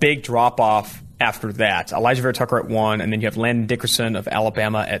a big drop-off after that. Elijah Vera-Tucker at 1, and then you have Landon Dickerson of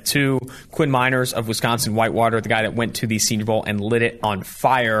Alabama at 2, Quinn Miners of Wisconsin Whitewater, the guy that went to the Senior Bowl and lit it on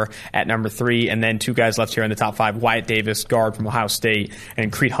fire, at number 3, and then 2 guys left here in the top 5, Wyatt Davis, guard from Ohio State,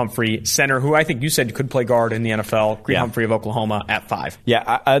 and Creed Humphrey, center, who I think you said could play guard in the NFL, Creed Humphrey of Oklahoma at 5.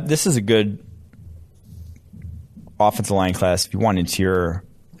 Yeah, this is a good offensive line class. If you want interior,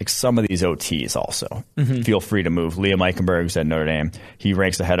 like some of these OTs also, feel free to move. Liam Eichenberg, who's at Notre Dame, he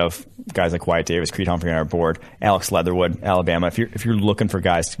ranks ahead of guys like Wyatt Davis, Creed Humphrey on our board, Alex Leatherwood, Alabama. If you're looking for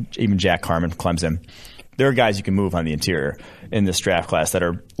guys, even Jack Carman, Clemson, there are guys you can move on the interior in this draft class that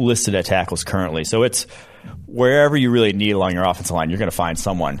are listed at tackles currently. So it's wherever you really need along your offensive line, you're going to find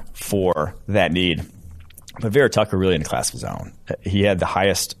someone for that need. But Vera-Tucker really in a class of his own. He had the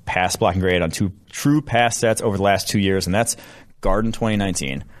highest pass blocking grade on 2 true pass sets over the last 2 years, and that's guard in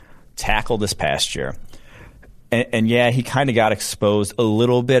 2019, tackle this past year. And yeah, he kind of got exposed a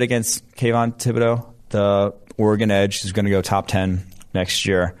little bit against Kayvon Thibodeau, the Oregon edge, who's going to go top 10 next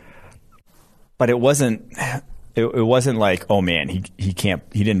year. But it wasn't like, oh man, he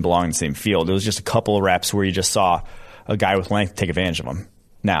didn't belong in the same field. It was just a couple of reps where you just saw a guy with length take advantage of him.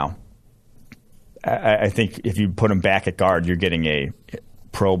 Now, I think if you put him back at guard, you're getting a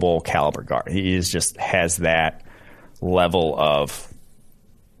Pro Bowl caliber guard. He just has that level of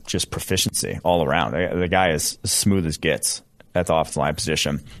just proficiency all around. The guy is as smooth as gets at the offensive line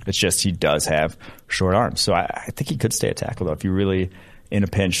position. It's just he does have short arms. So I think he could stay at tackle, though. If you really, in a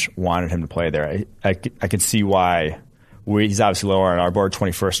pinch, wanted him to play there, I can see why he's obviously lower on our board,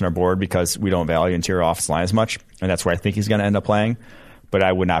 21st on our board, because we don't value interior offensive line as much, and that's where I think he's going to end up playing. But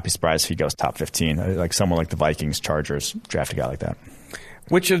I would not be surprised if he goes top 15. Like someone like the Vikings, Chargers, draft a guy like that.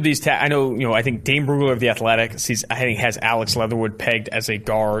 Which of these I think Dane Brugler of The Athletic, I think has Alex Leatherwood pegged as a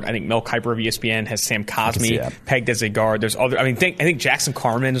guard. I think Mel Kiper of ESPN has Sam Cosmi pegged as a guard. There's other. I think Jackson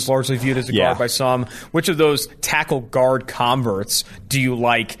Carman is largely viewed as a guard by some. Which of those tackle guard converts do you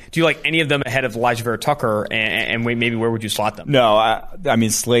like? Do you like any of them ahead of Elijah Vera-Tucker? And maybe where would you slot them? No, I mean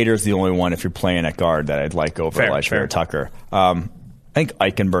Slater's the only one if you're playing at guard that I'd like over Elijah Vera-Tucker. I think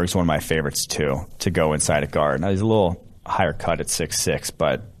Eichenberg's one of my favorites too to go inside at guard. Now he's a little higher cut at 6'6",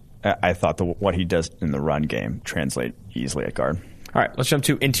 but I thought what he does in the run game translate easily at guard. All right, let's jump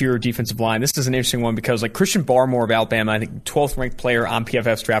to interior defensive line. This is an interesting one because like Christian Barmore of Alabama, I think 12th ranked player on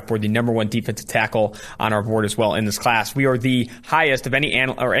PFF's draft board, the number 1 defensive tackle on our board as well in this class. We are the highest of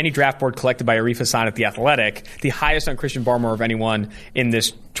any draft board collected by Arif Hassan at The Athletic, the highest on Christian Barmore of anyone in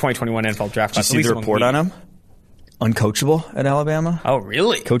this 2021 NFL draft class. Did you see the report on him? Uncoachable at Alabama? Oh,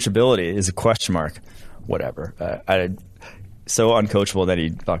 really? Coachability is a question mark. Whatever. So uncoachable that he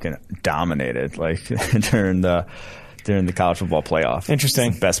fucking dominated during the college football playoff.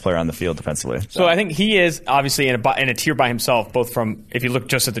 Interesting. Best player on the field defensively. So I think he is obviously in a tier by himself, both from, if you look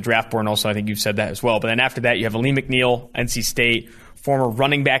just at the draft board, and also I think you've said that as well. But then after that, you have Aleem McNeil, NC State, former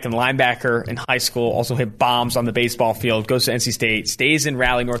running back and linebacker in high school, also hit bombs on the baseball field, goes to NC State, stays in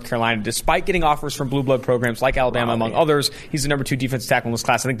Raleigh, North Carolina, despite getting offers from blue blood programs like Alabama, among others. He's the number 2 defensive tackle in this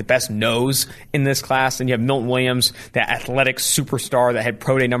class. I think the best nose in this class. And you have Milton Williams, that athletic superstar that had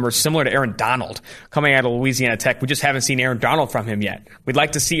pro day numbers similar to Aaron Donald coming out of Louisiana Tech. We just haven't seen Aaron Donald from him yet. We'd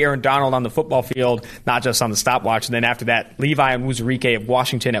like to see Aaron Donald on the football field, not just on the stopwatch. And then after that, Levi Onwuzurike of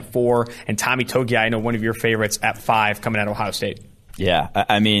Washington at 4, and Tommy Togiai, I know one of your favorites, at 5, coming out of Ohio State. Yeah,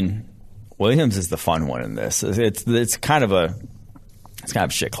 I mean, Williams is the fun one in this. It's kind of a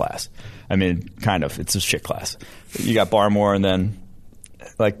shit class. I mean, it's a shit class. You got Barmore, and then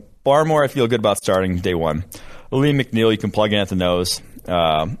Barmore, I feel good about starting day one. Aleem McNeil, you can plug in at the nose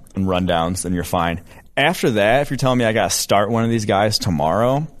and rundowns, and you're fine. After that, if you're telling me I got to start one of these guys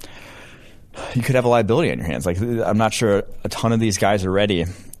tomorrow, you could have a liability on your hands. I'm not sure a ton of these guys are ready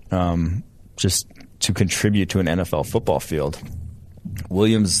just to contribute to an NFL football field.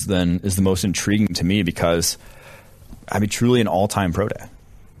 Williams then is the most intriguing to me because, I mean, truly an all-time pro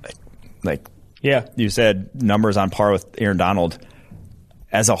day. You said numbers on par with Aaron Donald.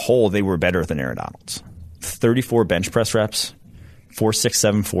 As a whole, they were better than Aaron Donald's. 34 bench press reps, 4.6,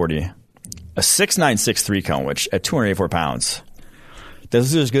 740, a 6'9", 6'3" cone, which at 284 pounds, this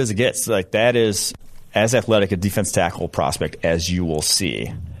is as good as it gets. That is as athletic a defense tackle prospect as you will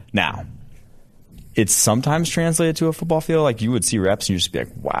see. Now, it's sometimes translated to a football field. You would see reps and you just be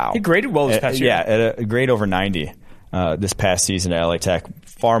like, wow. He graded well this past year. Yeah, at a grade over 90 this past season at LA Tech.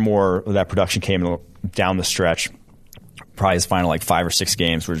 far more of that production came down the stretch. Probably his final 5 or 6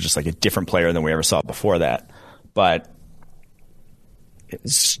 games were just a different player than we ever saw before that. But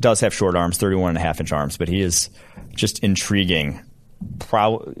it does have short arms, 31.5-inch arms, but he is just intriguing.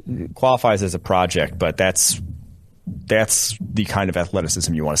 Qualifies as a project, but that's the kind of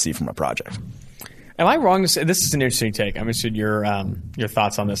athleticism you want to see from a project. Am I wrong to say, this is an interesting take, I'm interested in your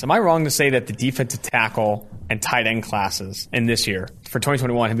thoughts on this. Am I wrong to say that the defensive tackle and tight end classes in this year for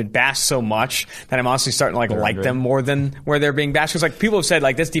 2021 have been bashed so much that I'm honestly starting to like them more than where they're being bashed? Because people have said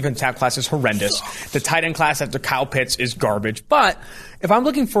this defensive tackle class is horrendous. The tight end class after Kyle Pitts is garbage. But if I'm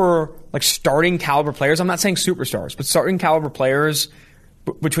looking for starting caliber players, I'm not saying superstars, but starting caliber players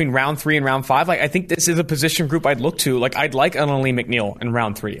between round 3 and round 5, I think this is a position group I'd look to. I'd like an Ali McNeil in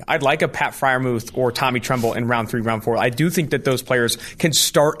round 3. I'd like a Pat Freiermuth or Tommy Tremble in round 3, round 4. I do think that those players can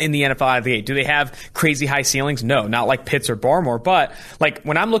start in the NFL out of the gate. Do they have crazy high ceilings? No, not like Pitts or Barmore. But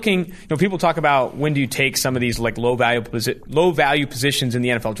when I'm looking, people talk about when do you take some of these low value positions in the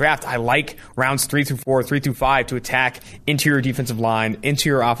NFL draft. I like rounds 3 through 4, 3 through 5 to attack interior defensive line,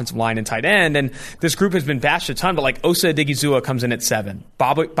 interior offensive line, and tight end. And this group has been bashed a ton. But Osa Odigizua comes in at 7.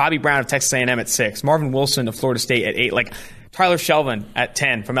 Bobby Brown of Texas A&M at 6. Marvin Wilson of Florida State at 8. Tyler Shelvin at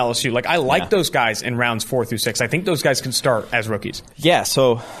 10 from LSU. I like those guys in rounds 4 through 6. I think those guys can start as rookies. Yeah,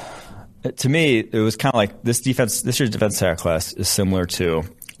 so to me, it was kind of this year's defensive tackle class is similar to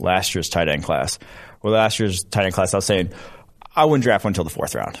last year's tight end class. Well, last year's tight end class, I was saying, I wouldn't draft one until the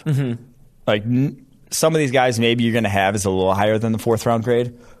 4th round. Mm-hmm. Some of these guys maybe you're going to have is a little higher than the 4th round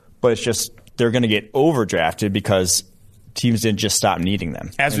grade, but it's just they're going to get overdrafted because teams didn't just stop needing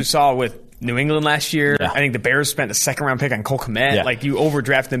them. As we saw with New England last year, I think the Bears spent a 2nd-round pick on Cole Kmet. Yeah. You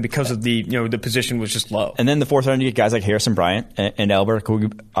overdraft them because of the position was just low. And then the 4th round, you get guys like Harrison Bryant and Albert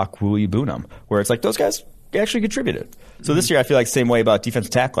Akwuibunam, where it's those guys actually contributed. So this year, I feel the same way about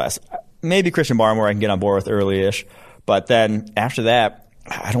defensive tackle class. Maybe Christian Barmore I can get on board with early-ish, but then after that,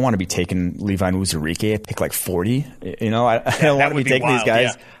 I don't want to be taking Levi Uzurike at pick 40. I don't want to be taking these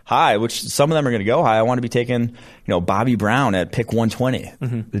guys high, which some of them are going to go high. I want to be taking, Bobby Brown at pick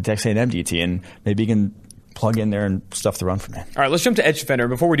 120, the Texas A&M DT, and maybe you can plug in there and stuff the run for me. All right, let's jump to Edge Defender.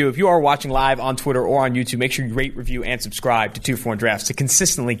 Before we do, if you are watching live on Twitter or on YouTube, make sure you rate, review, and subscribe to 2-for-1 Drafts to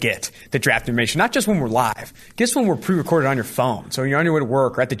consistently get the draft information, not just when we're live. Get us when we're pre-recorded on your phone. So you're on your way to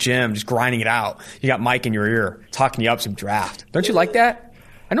work or at the gym, just grinding it out. You got Mike in your ear talking you up some draft. Don't you like that?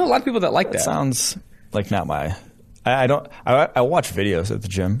 I know a lot of people that like that. It sounds not my... I watch videos at the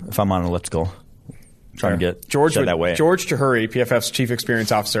gym if I'm on elliptical. Trying to get that way. George Chahuri, PFF's chief experience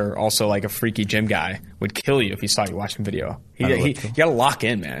officer, also a freaky gym guy, would kill you if he saw you watching video. You got to lock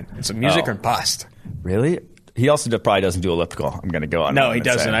in, man. It's music or bust. Really? He also probably doesn't do elliptical. I'm going to go on. No, he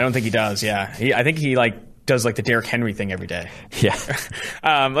doesn't. I don't think he does. Yeah, I think he does the Derrick Henry thing every day. Yeah.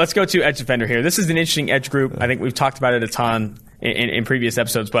 Let's go to Edge Defender here. This is an interesting edge group. I think we've talked about it a ton in previous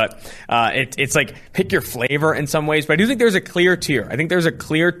episodes, but it's pick your flavor in some ways. But I do think there's a clear tier. I think there's a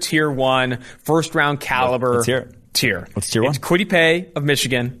clear tier 1 first round caliber tier. What's tier 1? It's Kwity Paye of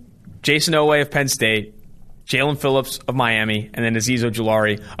Michigan, Jason Owe of Penn State, Jalen Phillips of Miami, and then Azeez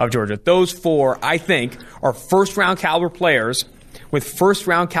Ojulari of Georgia. Those 4, I think, are first round caliber players with first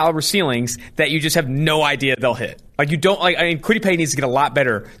round caliber ceilings that you just have no idea they'll hit. Kwity Paye needs to get a lot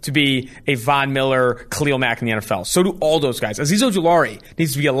better to be a Von Miller, Khalil Mack in the NFL. So do all those guys. Azeez Ojulari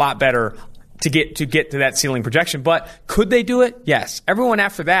needs to be a lot better to get to that ceiling projection. But could they do it? Yes. Everyone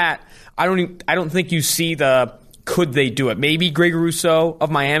after that, I don't think you see the could they do it. Maybe Greg Rousseau of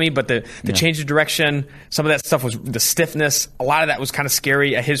Miami, but the change of direction, some of that stuff was the stiffness. A lot of that was kind of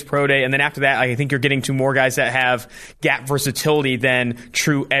scary at his pro day. And then after that, I think you're getting to more guys that have gap versatility than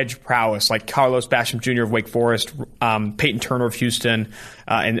true edge prowess, like Carlos Basham Jr. of Wake Forest, Peyton Turner of Houston,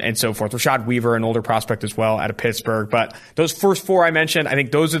 and so forth. Rashad Weaver, an older prospect as well out of Pittsburgh. But those first 4 I mentioned, I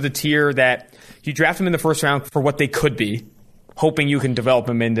think those are the tier that you draft them in the first round for what they could be, hoping you can develop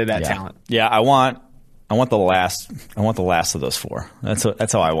them into that talent. Yeah, I want the last. I want the last of those 4.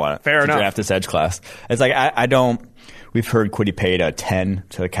 That's how I want it. Fair enough. Draft this edge class. It's I don't. We've heard Kwity Paye to 10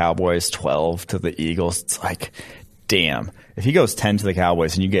 to the Cowboys, 12 to the Eagles. It's damn. If he goes 10 to the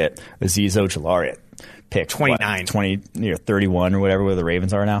Cowboys and you get Azeez Ojulari at pick 29, 31 or whatever where the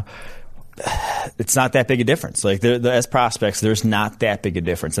Ravens are now, it's not that big a difference. As prospects, there's not that big a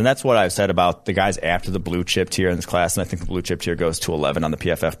difference. And that's what I've said about the guys after the blue chip tier in this class. And I think the blue chip tier goes to 11 on the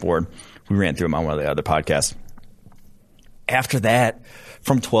PFF board. We ran through them on one of the other podcasts. After that,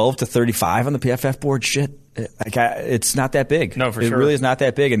 from 12 to 35 on the PFF board, it's not that big. No, for sure. It really is not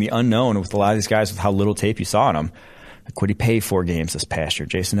that big. And the unknown with a lot of these guys with how little tape you saw on them. Kwity Paye 4 games this past year.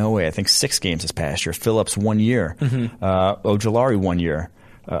 Jason Owe, I think 6 games this past year. Phillips 1 year. Ojulari 1 year.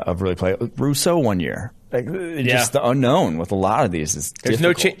 of really play. Rousseau one year. Just the unknown with a lot of these is there's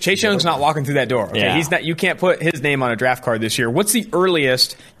difficult. no Chase Young's not walking through that door. Okay? Yeah. He's not. You can't put his name on a draft card this year. What's the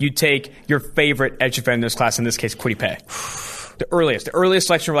earliest you take your favorite edge defender in this class? In this case, Kwity Paye. The earliest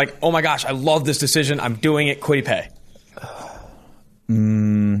selection. We're like, oh my gosh, I love this decision. I'm doing it. Kwity Paye.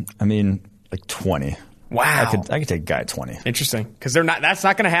 I mean, like 20. Wow. I could take a guy at 20. Interesting, because they're not. That's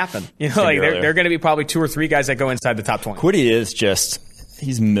not going to happen. You know, like they're going to be probably 2 or 3 guys that go inside the top 20. Kwity is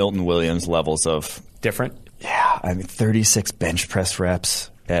he's Milton Williams levels of different. Yeah, I mean 36 bench press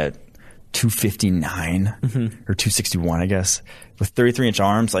reps at 259 or 261, I guess, with 33-inch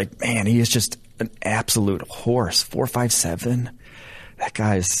arms. Like, man, he is just an absolute horse. 4.57.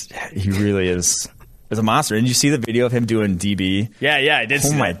 That he really is a monster. And you see the video of him doing DB? Yeah, I did.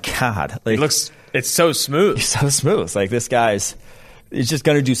 Oh my God, like, it's so smooth. He's so smooth. Like this guy's. He's just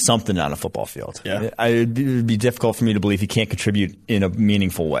going to do something on a football field. Yeah. It would be difficult for me to believe he can't contribute in a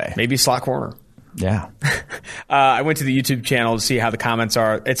meaningful way. Maybe slot corner. Yeah. I went to the YouTube channel to see how the comments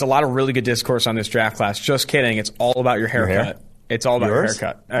are. It's a lot of really good discourse on this draft class. Just kidding. It's all about your haircut. Your hair? It's all about Yours? your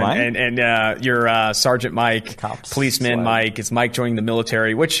haircut. Mine? And your Sergeant Mike, Cops policeman swag. Mike. It's Mike joining the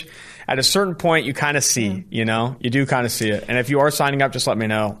military, which at a certain point you kind of see, you know? You do kind of see it. And if you are signing up, just let me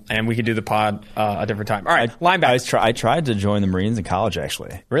know, and we can do the pod a different time. All right, linebacker. I tried to join the Marines in college,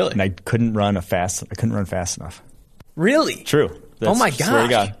 actually. Really? And I couldn't run fast enough. Really? True. Oh my Swear to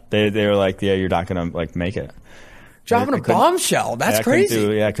gosh. God. They were like, yeah, you're not going to like make it. Dropping a bombshell. That's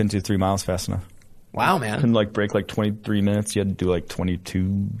crazy. I couldn't do 3 miles fast enough. Wow, man. Couldn't like break like 23 minutes. You had to do like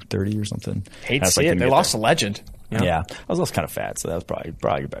 22:30 or something. Hate to see it. They lost a legend. You know? Yeah, I was also kind of fat, so that was probably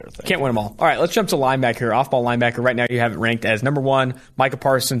a better thing. Can't win them all. All right, let's jump to linebacker. Off-ball linebacker. Right now you have it ranked as number 1, Micah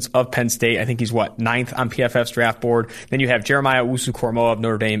Parsons of Penn State. I think he's, 9th on PFF's draft board. Then you have Jeremiah Owusu-Koramoah of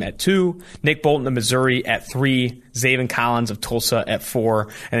Notre Dame at 2, Nick Bolton of Missouri at 3, Zaven Collins of Tulsa at 4,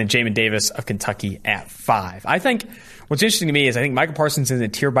 and then Jamin Davis of Kentucky at 5. I think what's interesting to me is I think Micah Parsons is in a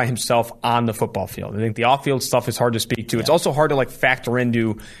tier by himself on the football field. I think the off-field stuff is hard to speak to. It's also hard to factor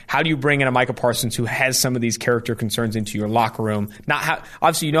into how do you bring in a Micah Parsons who has some of these character concerns into your locker room.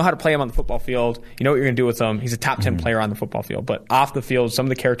 Obviously, you know how to play him on the football field. You know what you're going to do with him. He's a top 10 player on the football field. But off the field, some of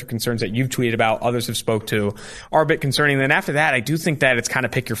the character concerns that you've tweeted about, others have spoke to, are a bit concerning. Then after that, I do think that it's kind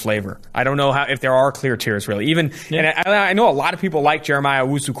of pick your flavor. I don't know if there are clear tiers, really. And I know a lot of people like Jeremiah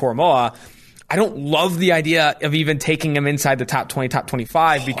Owusu-Koramoah. I don't love the idea of even taking him inside the top 20, top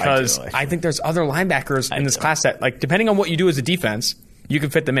 25 because I think there's other linebackers in this class that, depending on what you do as a defense, you can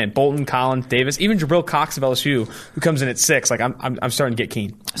fit them in. Bolton, Collins, Davis, even Jabril Cox of LSU, who comes in at 6. I'm starting to get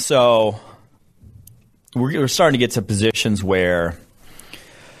keen. So we're starting to get to positions where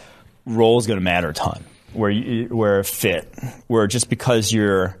role is going to matter a ton, where fit, where just because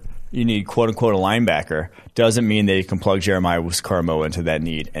you need quote unquote a linebacker doesn't mean that you can plug Jeremiah Owusu-Koramoah into that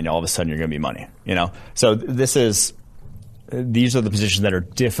need, and all of a sudden you're going to be money. You know, so these are the positions that are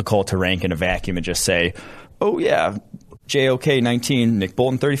difficult to rank in a vacuum and just say, oh yeah, JOK 19, Nick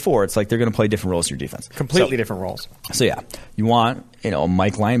Bolton 34. It's like they're going to play different roles in your defense. Completely different roles. So yeah, you want a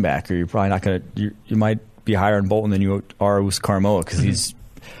Mike linebacker. You're probably not going to. You might be higher on Bolton than you are Owusu-Koramoah because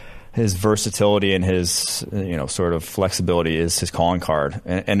his versatility and his sort of flexibility is his calling card,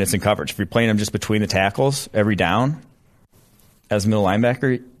 and it's in coverage. If you're playing him just between the tackles every down as a middle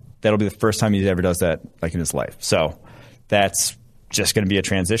linebacker, that'll be the first time he ever does that in his life. So that's just going to be a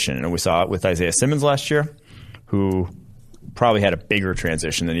transition, and we saw it with Isaiah Simmons last year, who probably had a bigger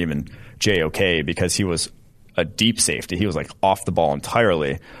transition than even JOK because he was a deep safety. He was off the ball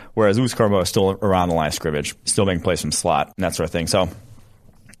entirely, whereas Owusu-Koramoah is still around the line of scrimmage, still making plays from slot and that sort of thing. So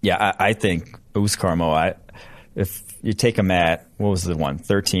yeah, I think Owusu-Koramoah, if you take him at,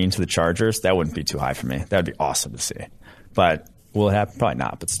 13 to the Chargers, that wouldn't be too high for me. That would be awesome to see. But will it happen? Probably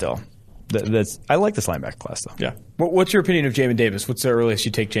not, but still. I like this linebacker class, though. Yeah. What's your opinion of Jamin Davis? What's the earliest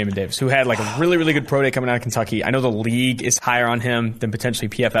you take Jamin Davis, who had a really, really good pro day coming out of Kentucky? I know the league is higher on him than potentially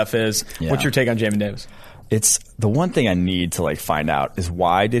PFF is. Yeah. What's your take on Jamin Davis? It's the one thing I need to find out is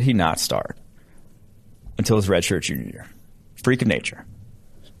why did he not start until his redshirt junior year? Freak of nature.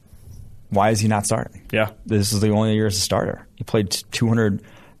 Why is he not starting? Yeah. This is the only year as a starter. He played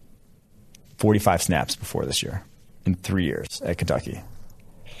 245 snaps before this year in 3 years at Kentucky.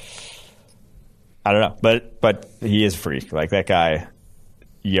 I don't know, but he is a freak. That guy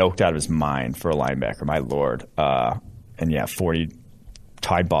yoked out of his mind for a linebacker, my lord. 40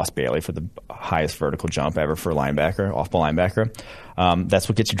 tied Boss Bailey for the highest vertical jump ever for a linebacker, off-ball linebacker. That's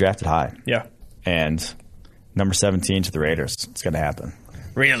what gets you drafted high. Yeah. And number 17 to the Raiders. It's going to happen.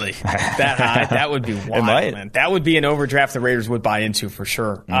 Really? That high? That would be wild, man. That would be an overdraft the Raiders would buy into for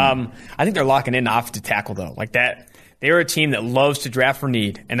sure. I think they're locking in offensive tackle, though. they're a team that loves to draft for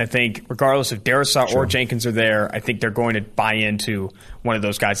need. And I think regardless if Darrisaw or Jenkins are there, I think they're going to buy into one of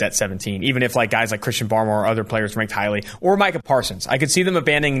those guys at 17, even if like guys like Christian Barmore or other players ranked highly, or Micah Parsons. I could see them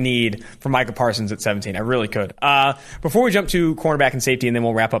abandoning need for Micah Parsons at 17. I really could. Before we jump to cornerback and safety, and then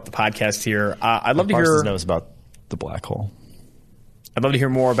we'll wrap up the podcast here, I'd love to hear... Parsons knows about the black hole. I'd love to hear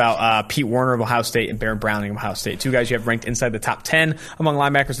more about Pete Werner of Ohio State and Baron Browning of Ohio State. Two guys you have ranked inside the top 10 among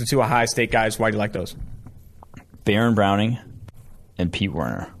linebackers, the two Ohio State guys. Why do you like those? Baron Browning and Pete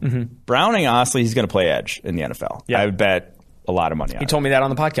Werner. Mm-hmm. Browning, honestly, he's going to play edge in the NFL. Yeah. I would bet a lot of money on it. He told me that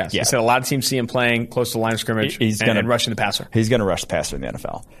on the podcast. Yeah. He said a lot of teams see him playing close to the line of scrimmage and rushing the passer. He's going to rush the passer in the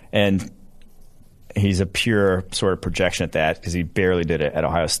NFL. And he's a pure sort of projection at that because he barely did it at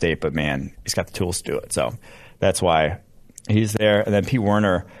Ohio State, but, man, he's got the tools to do it. So that's why he's there. And then Pete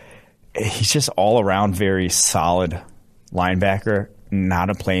Werner, he's just all-around very solid linebacker. Not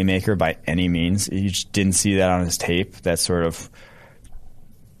a playmaker by any means. You just didn't see that on his tape. That sort of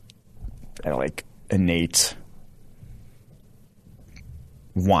like innate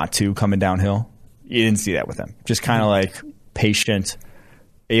want to coming downhill. You didn't see that with him. Just kind of like patient,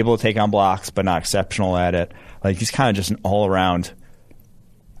 able to take on blocks, but not exceptional at it. Like he's kind of just an all around.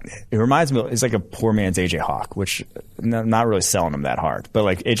 It reminds me. It's like a poor man's AJ Hawk, which I'm not really selling him that hard. But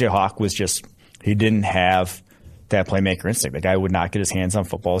like AJ Hawk was just he didn't have that playmaker instinct. The guy would not get his hands on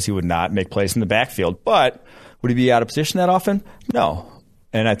footballs. He would not make plays in the backfield. But would he be out of position that often? No.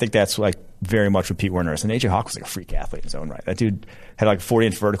 And I think that's like very much what Pete Werner is. And AJ Hawk was like a freak athlete in his own right. That dude had like a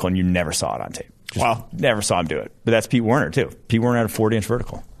 40-inch vertical, and you never saw it on tape. Wow. Never saw him do it. But that's Pete Werner, too. Pete Werner had a 40-inch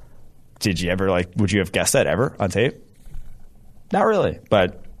vertical. Did you ever, would you have guessed that ever on tape? Not really.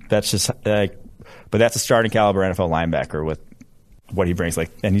 But that's just, but that's a starting caliber NFL linebacker with what he brings.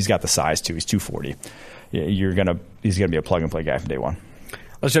 And he's got the size, too. He's 240. He's going to be a plug-and-play guy from day one.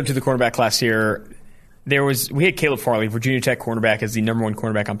 Let's jump to the cornerback class here. We had Caleb Farley, Virginia Tech cornerback, as the number one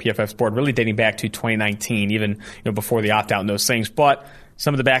cornerback on PFF's board, really dating back to 2019, even before the opt-out and those things. But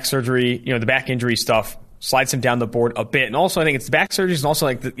some of the back surgery, the back injury stuff slides him down the board a bit. And also, I think it's the back surgeries and also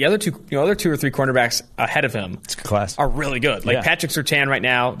like the other two or three cornerbacks ahead of him are really good. Patrick Surtain right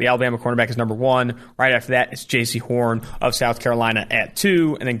now, the Alabama cornerback, is number one. Right after that, it's J.C. Horn of South Carolina at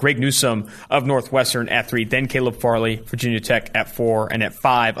 2, and then Greg Newsome of Northwestern at 3. Then Caleb Farley, Virginia Tech at 4, and at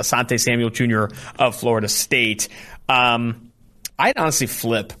 5, Asante Samuel Jr. of Florida State. I'd honestly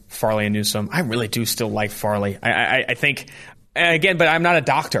flip Farley and Newsome. I really do still like Farley. I think. Again, but I'm not a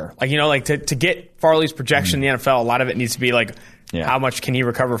doctor. To get Farley's projection in the NFL, a lot of it needs to be how much can he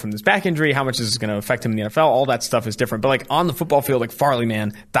recover from this back injury? How much is this going to affect him in the NFL? All that stuff is different. But on the football field, Farley,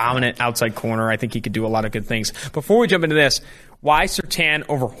 man, dominant outside corner. I think he could do a lot of good things. Before we jump into this, why Surtain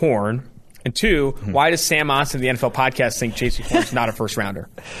over Horn? And 2, why does Sam Monson of the NFL podcast think J.C. Horn's not a first rounder?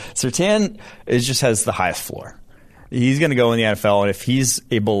 Surtain just has the highest floor. He's going to go in the NFL, and if he's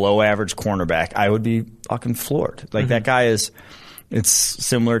a below-average cornerback, I would be fucking floored. That guy is – it's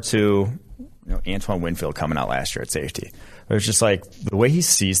similar to Antoine Winfield coming out last year at safety. It's just the way he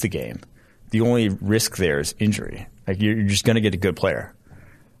sees the game, the only risk there is injury. You're just going to get a good player.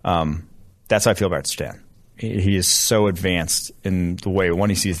 That's how I feel about Surtain. He is so advanced in the way, one,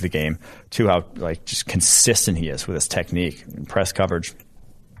 he sees the game, 2, how just consistent he is with his technique and press coverage.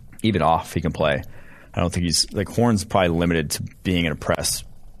 Even off, he can play. I don't think he's Horn's probably limited to being in a press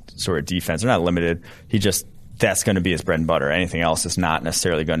sort of defense. They're not limited. That's going to be his bread and butter. Anything else is not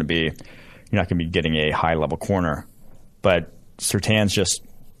necessarily going to be. You're not going to be getting a high level corner. But Surtain's just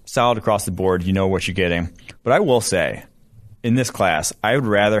solid across the board. You know what you're getting. But I will say, in this class, I would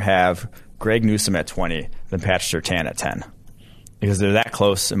rather have Greg Newsome at 20 than Patrick Surtain at 10 because they're that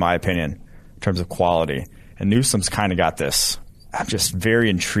close, in my opinion, in terms of quality. And Newsome's kind of got this. I'm just very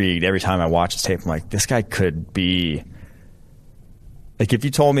intrigued every time I watch his tape. I'm like, this guy could be if you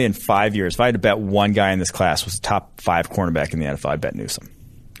told me in 5 years, if I had to bet one guy in this class was the top 5 cornerback in the NFL, I'd bet Newsome.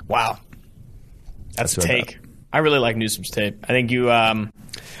 Wow. That's a take. I really like Newsome's tape. I think I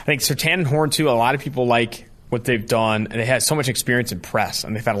think Surtain and Horn too, a lot of people like what they've done, and they have so much experience in press,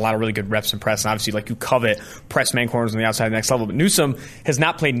 and they've had a lot of really good reps in press, and obviously you covet press man corners on the outside of the next level, but Newsome has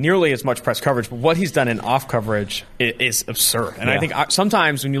not played nearly as much press coverage, but what he's done in off coverage is absurd. And I think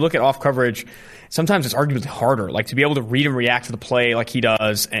sometimes when you look at off coverage, sometimes it's arguably harder. To be able to read and react to the play like he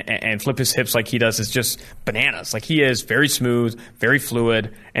does and flip his hips like he does is just bananas. He is very smooth, very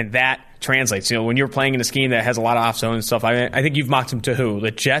fluid, and that translates. When you're playing in a scheme that has a lot of off zone and stuff, I think you've mocked him to who? The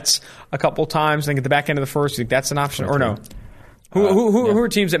Jets a couple times. I think at the back end of the first. You think that's an option or no? Who are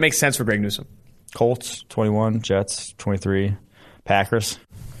teams that make sense for Greg Newsome? Colts 21, Jets 23, Packers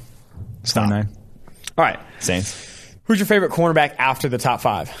 29. All right, Saints. Who's your favorite cornerback after the top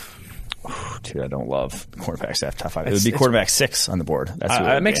 5? Dude, I don't love cornerbacks after top 5. It would be quarterback 6 on the board.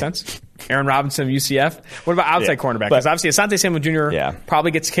 That makes sense. Aaron Robinson, UCF. What about outside cornerback? Because obviously Asante Samuel Jr.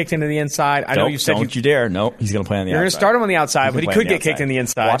 Probably gets kicked into the inside. I know you said don't you dare. No, he's going to play on the outside. You're going to start him on the outside, but he could get kicked in the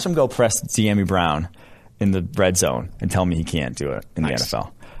inside. Watch him go press De'Ami Brown in the red zone and tell me he can't do it in the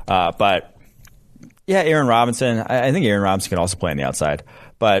NFL. But yeah, Aaron Robinson. I think Aaron Robinson can also play on the outside.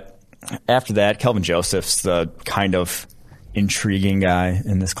 But after that, Kelvin Joseph's the kind of intriguing guy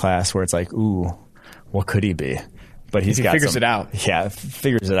in this class where it's like, ooh, what could he be? But he figures it out. Yeah,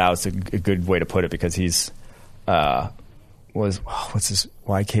 figures it out. It's a good way to put it because he's what's his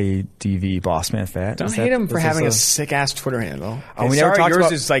YKDV Bossman Fat? Don't hate him for having a sick ass Twitter handle. Oh, we never talked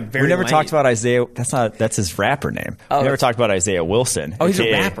about, is like very we never lame. talked about Isaiah. That's his rapper name. We never talked about Isaiah Wilson. Oh, he's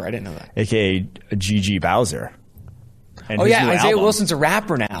a rapper. I didn't know that. AKA Gigi Bowser. And Isaiah Wilson's a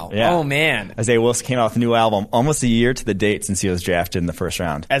rapper now. Yeah. Oh, man. Isaiah Wilson came out with a new album almost a year to the date since he was drafted in the first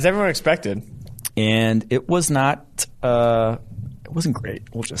round. As everyone expected. And it was not, it wasn't great,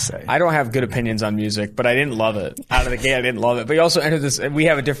 we'll just say. I don't have good opinions on music, but I didn't love it. Out of the gate, I didn't love it. But you also entered this, we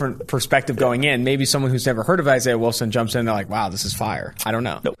have a different perspective going in. Maybe someone who's never heard of Isaiah Wilson jumps in and they're like, wow, this is fire. I don't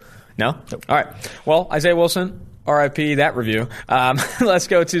know. Nope. No? Nope. All right. Well, Isaiah Wilson, RIP that review. Let's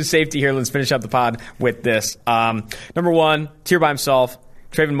go to safety here. Let's finish up the pod with this. Number one, tier by himself,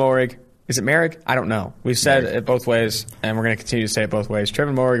 Trayvon Moehrig. Is it Moehrig? I don't know. We've said it both ways, and we're going to continue to say it both ways.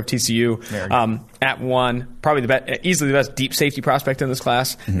 Trayvon Moehrig of TCU at 1, probably easily the best deep safety prospect in this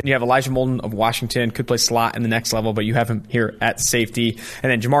class. Mm-hmm. Then you have Elijah Molden of Washington, could play slot in the next level, but you have him here at safety.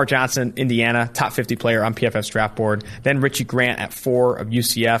 And then Jamar Johnson, Indiana, top 50 player on PFF's draft board. Then Richie Grant at 4 of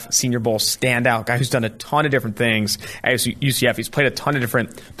UCF, Senior Bowl standout, guy who's done a ton of different things at UCF. He's played a ton of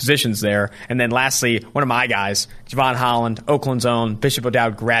different positions there. And then lastly, one of my guys, Javon Holland, Oakland's own, Bishop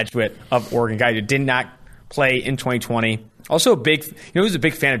O'Dowd graduate of Oregon, guy who did not play in 2020. Also who's a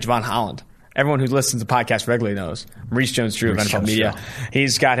big fan of Javon Holland? Everyone who listens to the podcast regularly knows. Maurice Jones-Drew of NFL Media.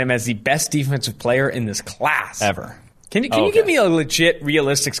 He's got him as the best defensive player in this class. Ever. Can you give me a legit,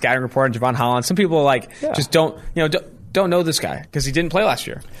 realistic scouting report on Javon Holland? Some people just don't know this guy because he didn't play last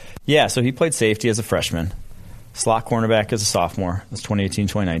year. Yeah, so he played safety as a freshman, slot cornerback as a sophomore. That's 2018,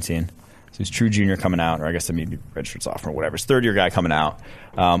 2019. So he's true junior coming out, or I guess it may be redshirt sophomore, whatever. He's third-year guy coming out.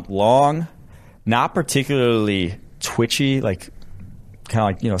 Long, not particularly twitchy, kind of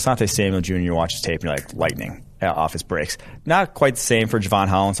like, Asante Samuel Jr., you watch his tape and you're like lightning off his breaks. Not quite the same for Javon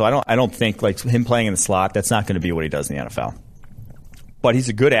Holland, so I don't think like him playing in the slot, that's not going to be what he does in the NFL. But he's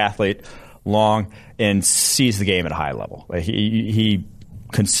a good athlete, long, and sees the game at a high level. Like he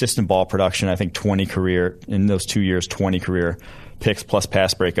consistent ball production, I think 20 career, in those 2 years, 20 career picks plus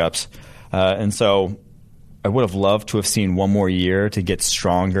pass breakups. And so I would have loved to have seen one more year to get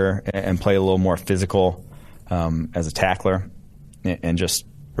stronger and play a little more physical as a tackler. And just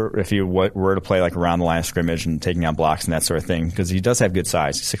if he were to play like around the line of scrimmage and taking out blocks and that sort of thing, because he does have good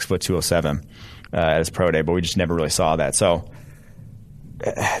size, 6'2", 207 at his pro day, but we just never really saw that. So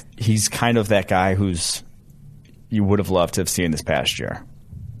he's kind of that guy who's you would have loved to have seen this past year,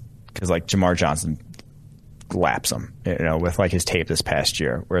 because like Jamar Johnson laps him, with like his tape this past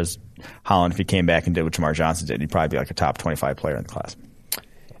year. Whereas Holland, if he came back and did what Jamar Johnson did, he'd probably be like a top 25 player in the class.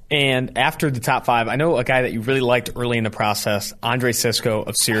 And after the top 5, I know a guy that you really liked early in the process, Andre Sisco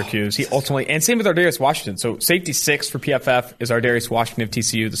of Syracuse. He ultimately, and same with Ardarius Washington. So safety 6 for PFF is Ardarius Washington of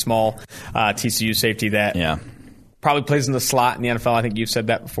TCU, the small TCU safety that probably plays in the slot in the NFL. I think you've said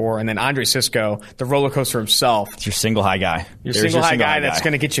that before. And then Andre Sisco, the roller coaster himself. It's your single high guy. Your single high guy that's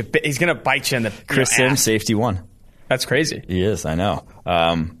going to get you. He's going to bite you in the Chris Sims, safety 1. That's crazy. He is, I know.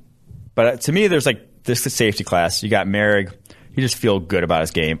 But to me, there's like this safety class. You got Moehrig. You just feel good about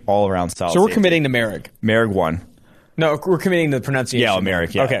his game, all around solid. So we're safety. committing to Moehrig. Moehrig 1. No, we're committing to the pronunciation. Yeah,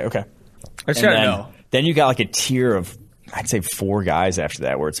 Moehrig. Yeah. Okay. I just gotta know. Then you got like a tier of, I'd say 4 guys after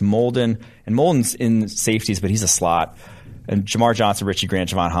that, where it's Molden, and Molden's in safeties, but he's a slot. And Jamar Johnson, Richie Grant,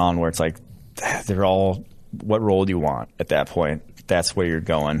 Javon Holland, where it's like they're all, what role do you want at that point? That's where you're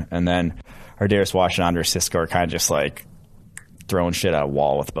going. And then Ardarius Washington, Andre Sisco are kind of just like throwing shit at a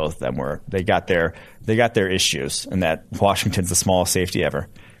wall with both of them, where they got their issues, and that Washington's the smallest safety ever,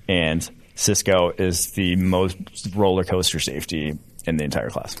 and Sisco is the most roller coaster safety in the entire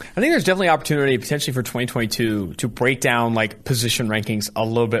class. I think there's definitely opportunity potentially for 2022 to break down like position rankings a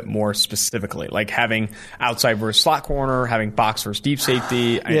little bit more specifically, like having outside versus slot corner, having box versus deep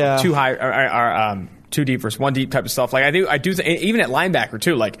safety, too high, 2 deep versus 1 deep type of stuff. Like I do even at linebacker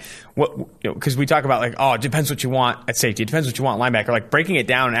too. Like because we talk about like, oh, it depends what you want at safety. It depends what you want at linebacker. Like breaking it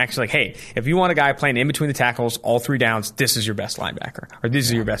down and actually like, hey, if you want a guy playing in between the tackles, all 3 downs, this is your best linebacker, or these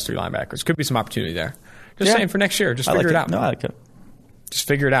are your best 3 linebackers. Could be some opportunity there. Just saying for next year. Just figure it out. No, I like it. Just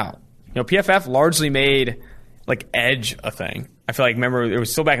figure it out. PFF largely made like edge a thing. I feel like, remember, it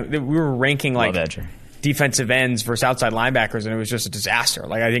was still back, we were ranking like defensive ends versus outside linebackers, and it was just a disaster.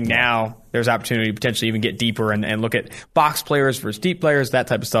 Like, I think now there's opportunity to potentially even get deeper and look at box players versus deep players. That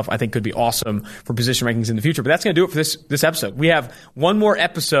type of stuff I think could be awesome for position rankings in the future. But that's going to do it for this episode. We have one more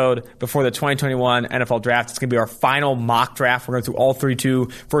episode before the 2021 NFL Draft. It's going to be our final mock draft. We're going through all 32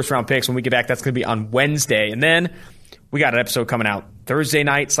 first-round picks. When we get back, that's going to be on Wednesday. And then we got an episode coming out Thursday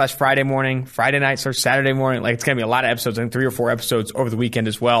night / Friday morning, Friday night / Saturday morning. Like, it's going to be a lot of episodes. I think 3 or 4 episodes over the weekend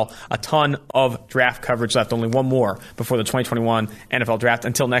as well. A ton of draft coverage left. Only one more before the 2021 NFL Draft.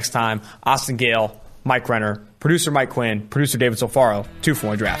 Until next time, Austin Gayle, Mike Renner, producer Mike Quinn, producer David Solfaro, 2 for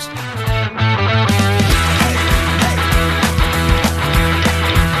 1 Drafts.